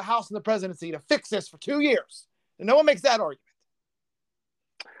Senate, the House, and the presidency to fix this for 2 years. And no one makes that argument.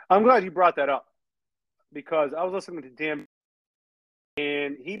 I'm glad you brought that up, because I was listening to Dan,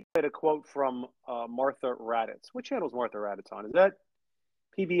 and he had a quote from Martha Raddatz. What channel is Martha Raddatz on? Is that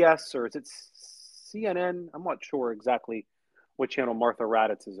PBS or is it CNN? I'm not sure exactly what channel Martha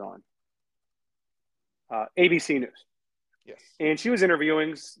Raddatz is on. ABC News. Yes. And she was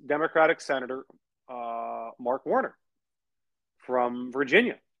interviewing Democratic Senator Mark Warner from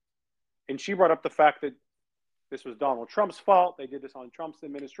Virginia. And she brought up the fact that this was Donald Trump's fault. They did this on Trump's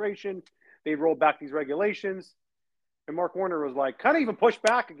administration. They rolled back these regulations. And Mark Warner was like, kind of even pushed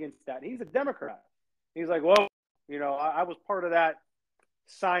back against that. And he's a Democrat. He's like, well, I was part of that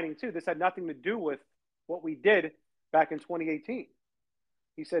signing too. This had nothing to do with what we did back in 2018.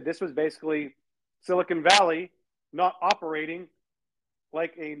 He said this was basically Silicon Valley not operating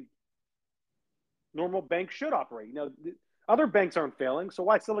like a normal bank should operate. Other banks aren't failing, so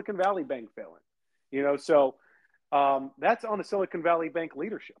why Silicon Valley Bank failing? So that's on the Silicon Valley Bank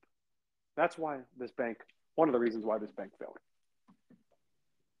leadership. That's why this bank, one of the reasons why this bank failed.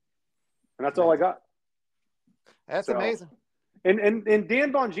 And that's all I got. That's amazing. And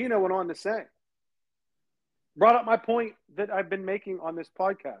Dan Bongino went on to say, brought up my point that I've been making on this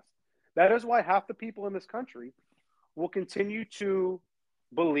podcast. That is why half the people in this country will continue to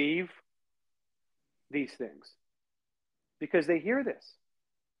believe these things, because they hear this.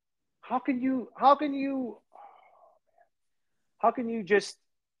 How can you just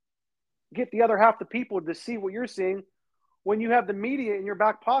get the other half the people to see what you're seeing when you have the media in your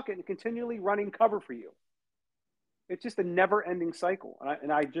back pocket and continually running cover for you? It's just a never-ending cycle, and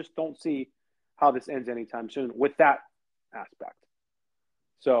I just don't see how this ends anytime soon with that aspect.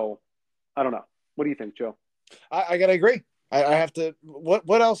 So, I don't know. What do you think, Joe? I gotta agree. I have to.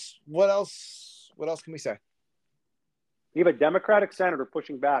 What else can we say? You have a Democratic senator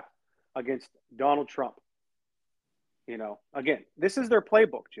pushing back against Donald Trump. Again, this is their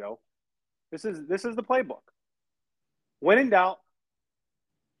playbook, Joe. This is the playbook. When in doubt,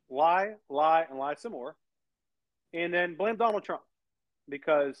 lie, and lie some more, and then blame Donald Trump,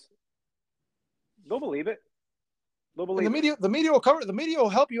 because they'll believe it. The media will cover it. The media will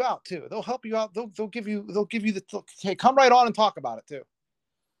help you out too. They'll help you out. They'll give you the, hey, come right on and talk about it too.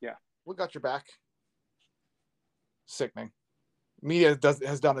 Yeah, we got your back. Sickening. Media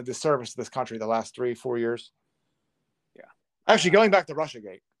has done a disservice to this country the last 3-4 years. Yeah. Actually, going back to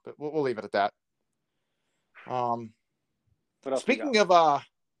Russiagate, but we'll leave it at that. What else Speaking of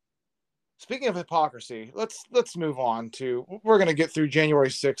Speaking of hypocrisy, let's move on to. We're gonna get through January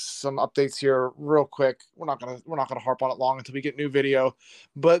 6th. Some updates here real quick. We're not gonna harp on it long until we get new video.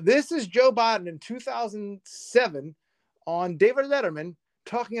 But this is Joe Biden in 2007 on David Letterman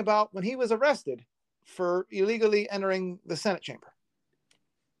talking about when he was arrested for illegally entering the Senate chamber.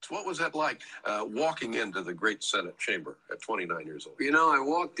 So what was that like, walking into the great Senate chamber at 29 years old? You know, I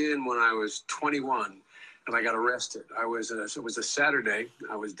walked in when I was 21. And I got arrested. It was a Saturday.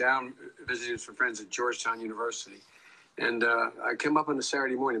 I was down visiting some friends at Georgetown University. And I came up on a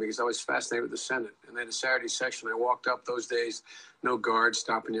Saturday morning because I was fascinated with the Senate. And then a Saturday session, I walked up those days, no guards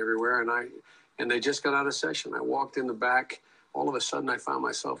stopping everywhere. And they just got out of session. I walked in the back. All of a sudden, I found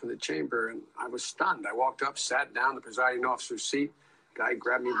myself in the chamber, and I was stunned. I walked up, sat down, the presiding officer's seat. Guy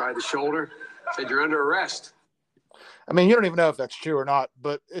grabbed me by the shoulder, said, "You're under arrest." I mean, you don't even know if that's true or not,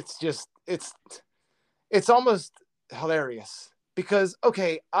 but it's almost hilarious because,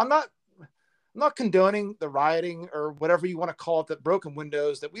 okay, I'm not condoning the rioting or whatever you want to call it, that broken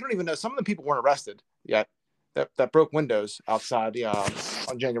windows that we don't even know. Some of the people weren't arrested yet that broke windows outside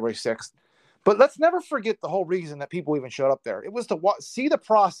on January 6th. But let's never forget the whole reason that people even showed up there. It was to see the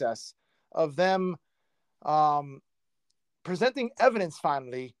process of them presenting evidence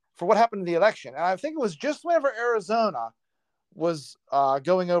finally for what happened in the election. And I think it was just whenever Arizona was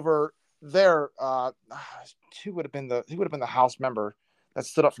going over there, who would have been the House member that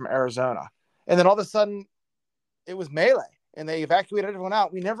stood up from Arizona, and then all of a sudden it was melee and they evacuated everyone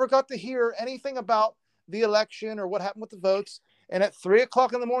out. We never got to hear anything about the election or what happened with the votes. And at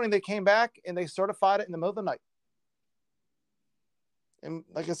 3:00 in the morning, they came back and they certified it in the middle of the night. And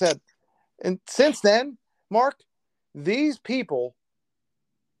like I said, and since then, Mark, these people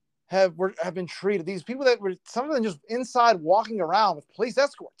have been treated. These people that were, some of them just inside walking around with police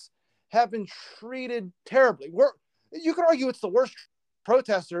escorts, have been treated terribly. You could argue it's the worst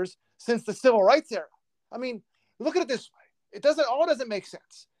protesters since the civil rights era. I mean, look at it this way. It doesn't make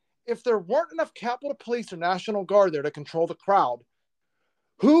sense. If there weren't enough Capitol Police or National Guard there to control the crowd,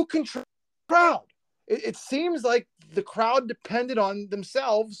 who controls the crowd? It seems like the crowd depended on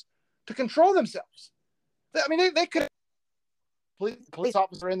themselves to control themselves. I mean, they could have police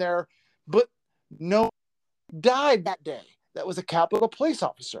officer in there, but no one died that day. That was a Capitol Police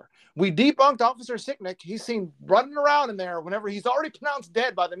officer. We debunked Officer Sicknick. He's seen running around in there whenever he's already pronounced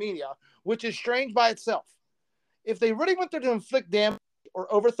dead by the media, which is strange by itself. If they really went there to inflict damage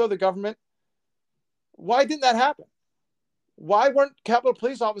or overthrow the government, why didn't that happen? Why weren't Capitol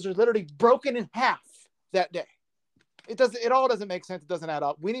Police officers literally broken in half that day? It all doesn't make sense. It doesn't add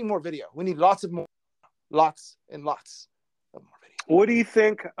up. We need more video. We need lots and lots of more video. What do you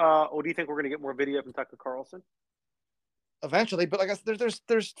think? We're going to get more video from Tucker Carlson? Eventually, but like I said,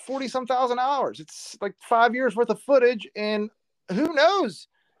 there's 40-some thousand hours. It's like 5 years worth of footage, and who knows?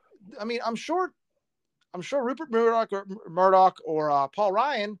 I mean, I'm sure Rupert Murdoch or Paul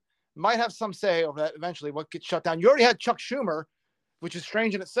Ryan might have some say over that eventually. What gets shut down? You already had Chuck Schumer, which is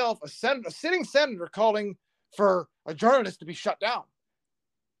strange in itself. A sitting senator calling for a journalist to be shut down.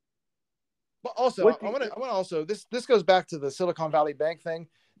 But also, I want to also this goes back to the Silicon Valley Bank thing.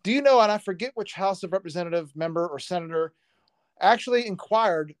 Do you know? And I forget which House of Representative member or senator actually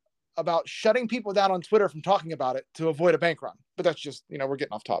inquired about shutting people down on Twitter from talking about it to avoid a bank run. But that's just, we're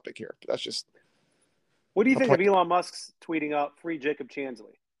getting off topic here. But that's just. What do you think of Elon Musk's tweeting out free Jacob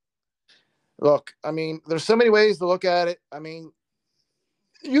Chansley? Look, I mean, there's so many ways to look at it. I mean,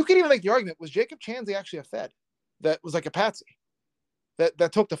 you could even make the argument, was Jacob Chansley actually a Fed that was like a patsy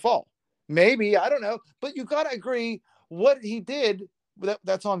that took the fall? Maybe, I don't know. But you got to agree what he did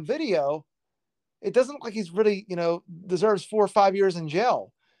that's on video, it doesn't look like he's really, deserves 4 or 5 years in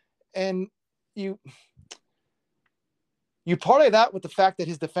jail. And you parlay that with the fact that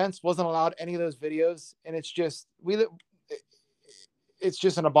his defense wasn't allowed any of those videos. And it's just, it's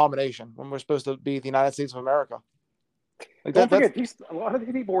just an abomination when we're supposed to be the United States of America. Like Don't forget, a lot of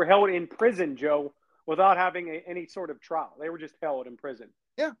these people were held in prison, Joe, without having any sort of trial. They were just held in prison.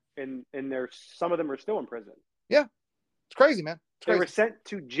 Yeah. And some of them are still in prison. Yeah. It's crazy, man. It's crazy. They were sent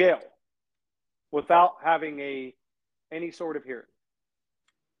to jail without having any sort of hearing,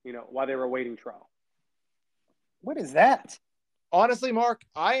 while they were awaiting trial. What is that? Honestly, Mark,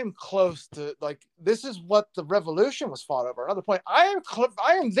 I am close to, this is what the revolution was fought over. Another point, I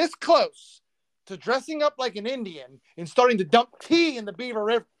am this close to dressing up like an Indian and starting to dump tea in the Beaver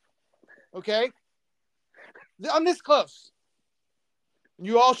River. Okay? I'm this close.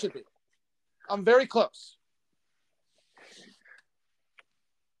 You all should be. I'm very close.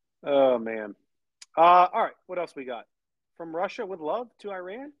 Oh, man. All right. What else we got? From Russia with love to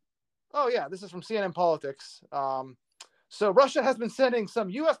Iran? Oh, yeah. This is from CNN Politics. So Russia has been sending some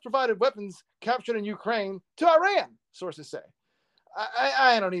U.S.-provided weapons captured in Ukraine to Iran, sources say.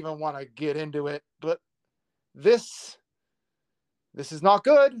 I don't even want to get into it, but this is not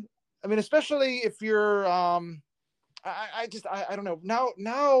good. I mean, especially if you're, I don't know.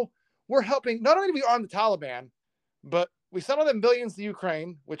 Now we're helping, not only do we arm the Taliban, but we sent them billions to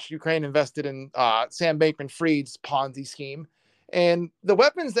Ukraine, which Ukraine invested in Sam Bankman-Fried's Ponzi scheme. And the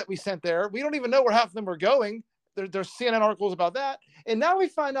weapons that we sent there, we don't even know where half of them are going. There's CNN articles about that. And now we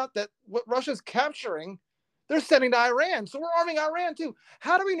find out that what Russia's capturing, they're sending to Iran. So we're arming Iran too.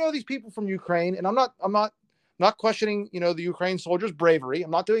 How do we know these people from Ukraine? And I'm not questioning, the Ukraine soldiers' bravery. I'm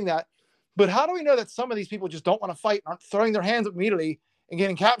not doing that. But how do we know that some of these people just don't want to fight, aren't throwing their hands up immediately and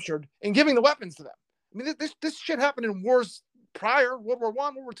getting captured and giving the weapons to them? I mean, this shit happened in wars prior, World War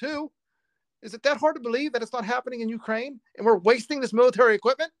I, World War II. Is it that hard to believe that it's not happening in Ukraine and we're wasting this military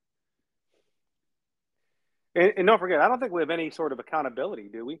equipment? And don't forget, I don't think we have any sort of accountability,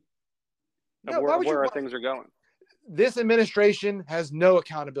 do we? Of where things are going. This administration has no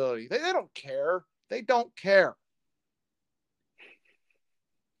accountability. They don't care. They don't care.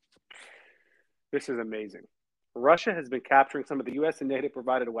 This is amazing. Russia has been capturing some of the U.S. and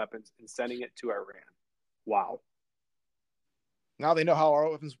NATO-provided weapons and sending it to Iran. Wow. Now they know how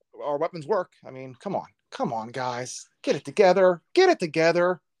our weapons work. I mean, come on, guys, get it together.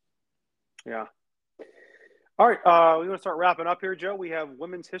 Yeah. All right, we want to start wrapping up here, Joe. We have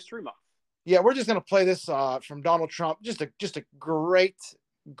Women's History Month. Yeah, we're just gonna play this from Donald Trump. Just a great.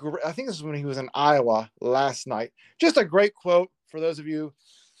 I think this is when he was in Iowa last night. Just a great quote for those of you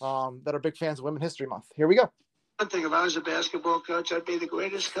that are big fans of Women's History Month. Here we go. One thing, if I was a basketball coach, I'd be the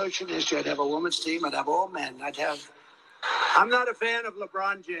greatest coach in history. I'd have a women's team. I'd have all men. I'm not a fan of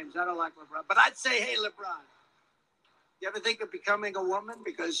LeBron James. I don't like LeBron. But I'd say, hey, LeBron, you ever think of becoming a woman?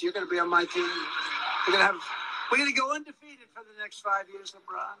 Because you're going to be on my team. We're going to go undefeated for the next 5 years,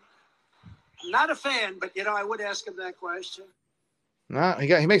 LeBron. I'm not a fan, but, I would ask him that question. No,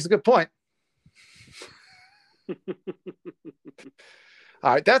 he makes a good point.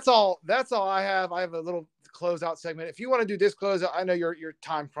 All right, that's all I have. I have a little closeout segment. If you want to do this closeout, I know you're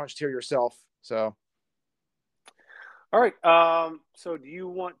time crunched here yourself. So, all right. So, do you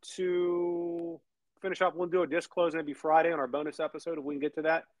want to finish up? We'll do a disc close maybe Friday on our bonus episode if we can get to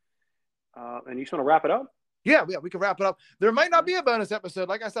that. And you just want to wrap it up? Yeah, we can wrap it up. There might not be a bonus episode.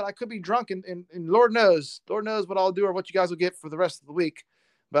 Like I said, I could be drunk, and Lord knows what I'll do or what you guys will get for the rest of the week.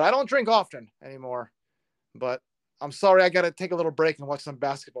 But I don't drink often anymore. But I'm sorry, I got to take a little break and watch some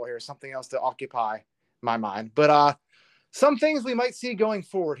basketball here, something else to occupy my mind. But some things we might see going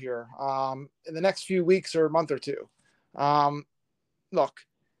forward here in the next few weeks or a month or two. Look,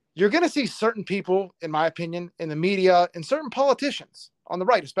 you're going to see certain people, in my opinion, in the media and certain politicians on the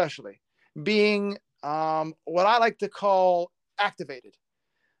right, especially, being what I like to call activated.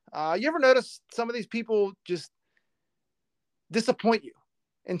 You ever notice some of these people just disappoint you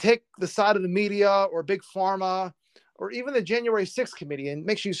and take the side of the media or big pharma or even the January 6th committee and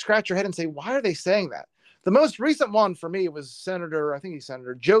makes you scratch your head and say, why are they saying that? The most recent one for me was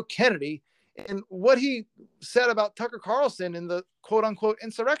Senator Joe Kennedy, and what he said about Tucker Carlson in the quote unquote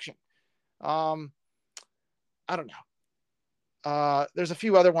insurrection. I don't know. There's a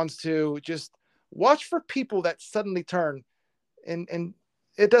few other ones too. Just watch for people that suddenly turn and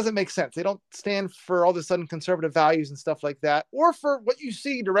it doesn't make sense. They don't stand for all of a sudden conservative values and stuff like that, or for what you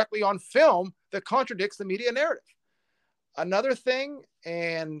see directly on film that contradicts the media narrative. Another thing,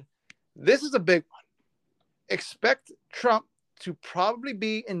 and this is a big one, expect Trump to probably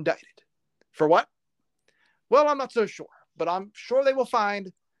be indicted. For what? Well, I'm not so sure, but I'm sure they will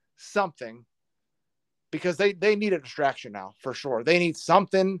find something because they need a distraction now, for sure. They need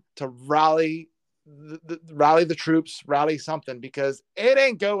something to rally the troops, rally something, because it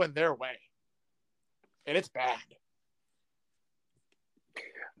ain't going their way. And it's bad.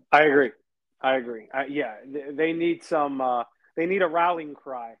 I agree. Yeah, they need they need a rallying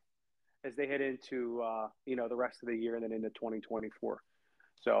cry as they head into, the rest of the year and then into 2024.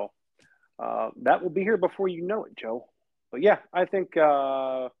 So that will be here before you know it, Joe. But yeah, I think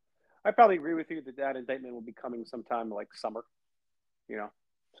I probably agree with you that indictment will be coming sometime like summer,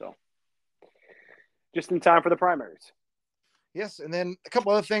 so just in time for the primaries. Yes, and then a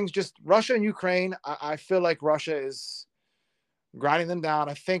couple other things, just Russia and Ukraine. I feel like Russia is grinding them down.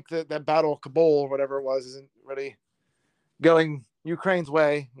 I think that Battle of Kabul or whatever it was isn't really going Ukraine's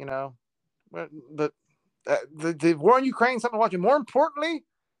way, But the war in Ukraine, something to watch. And more importantly,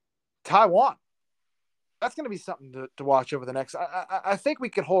 Taiwan. That's going to be something to watch over the next. I think we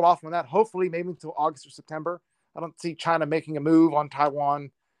could hold off on that, hopefully, maybe until August or September. I don't see China making a move on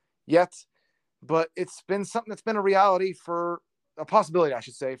Taiwan yet. but it's been something that's been a reality for a possibility, I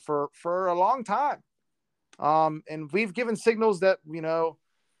should say, for a long time. And we've given signals that,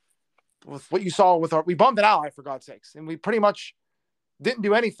 with what you saw with we bombed an ally, for God's sakes, and we pretty much didn't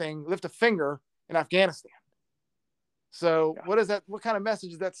do anything, lift a finger in Afghanistan. So what is that? What kind of message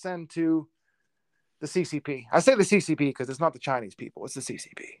does that send to the CCP? I say the CCP because it's not the Chinese people; it's the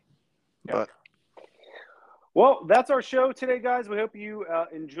CCP. Yeah. But well, that's our show today, guys. We hope you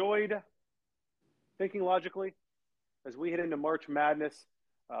enjoyed thinking logically as we head into March Madness.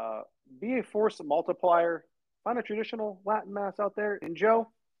 Be a force multiplier. Find a traditional Latin mass out there, and Joe,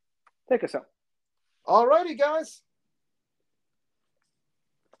 take us out. All righty, guys.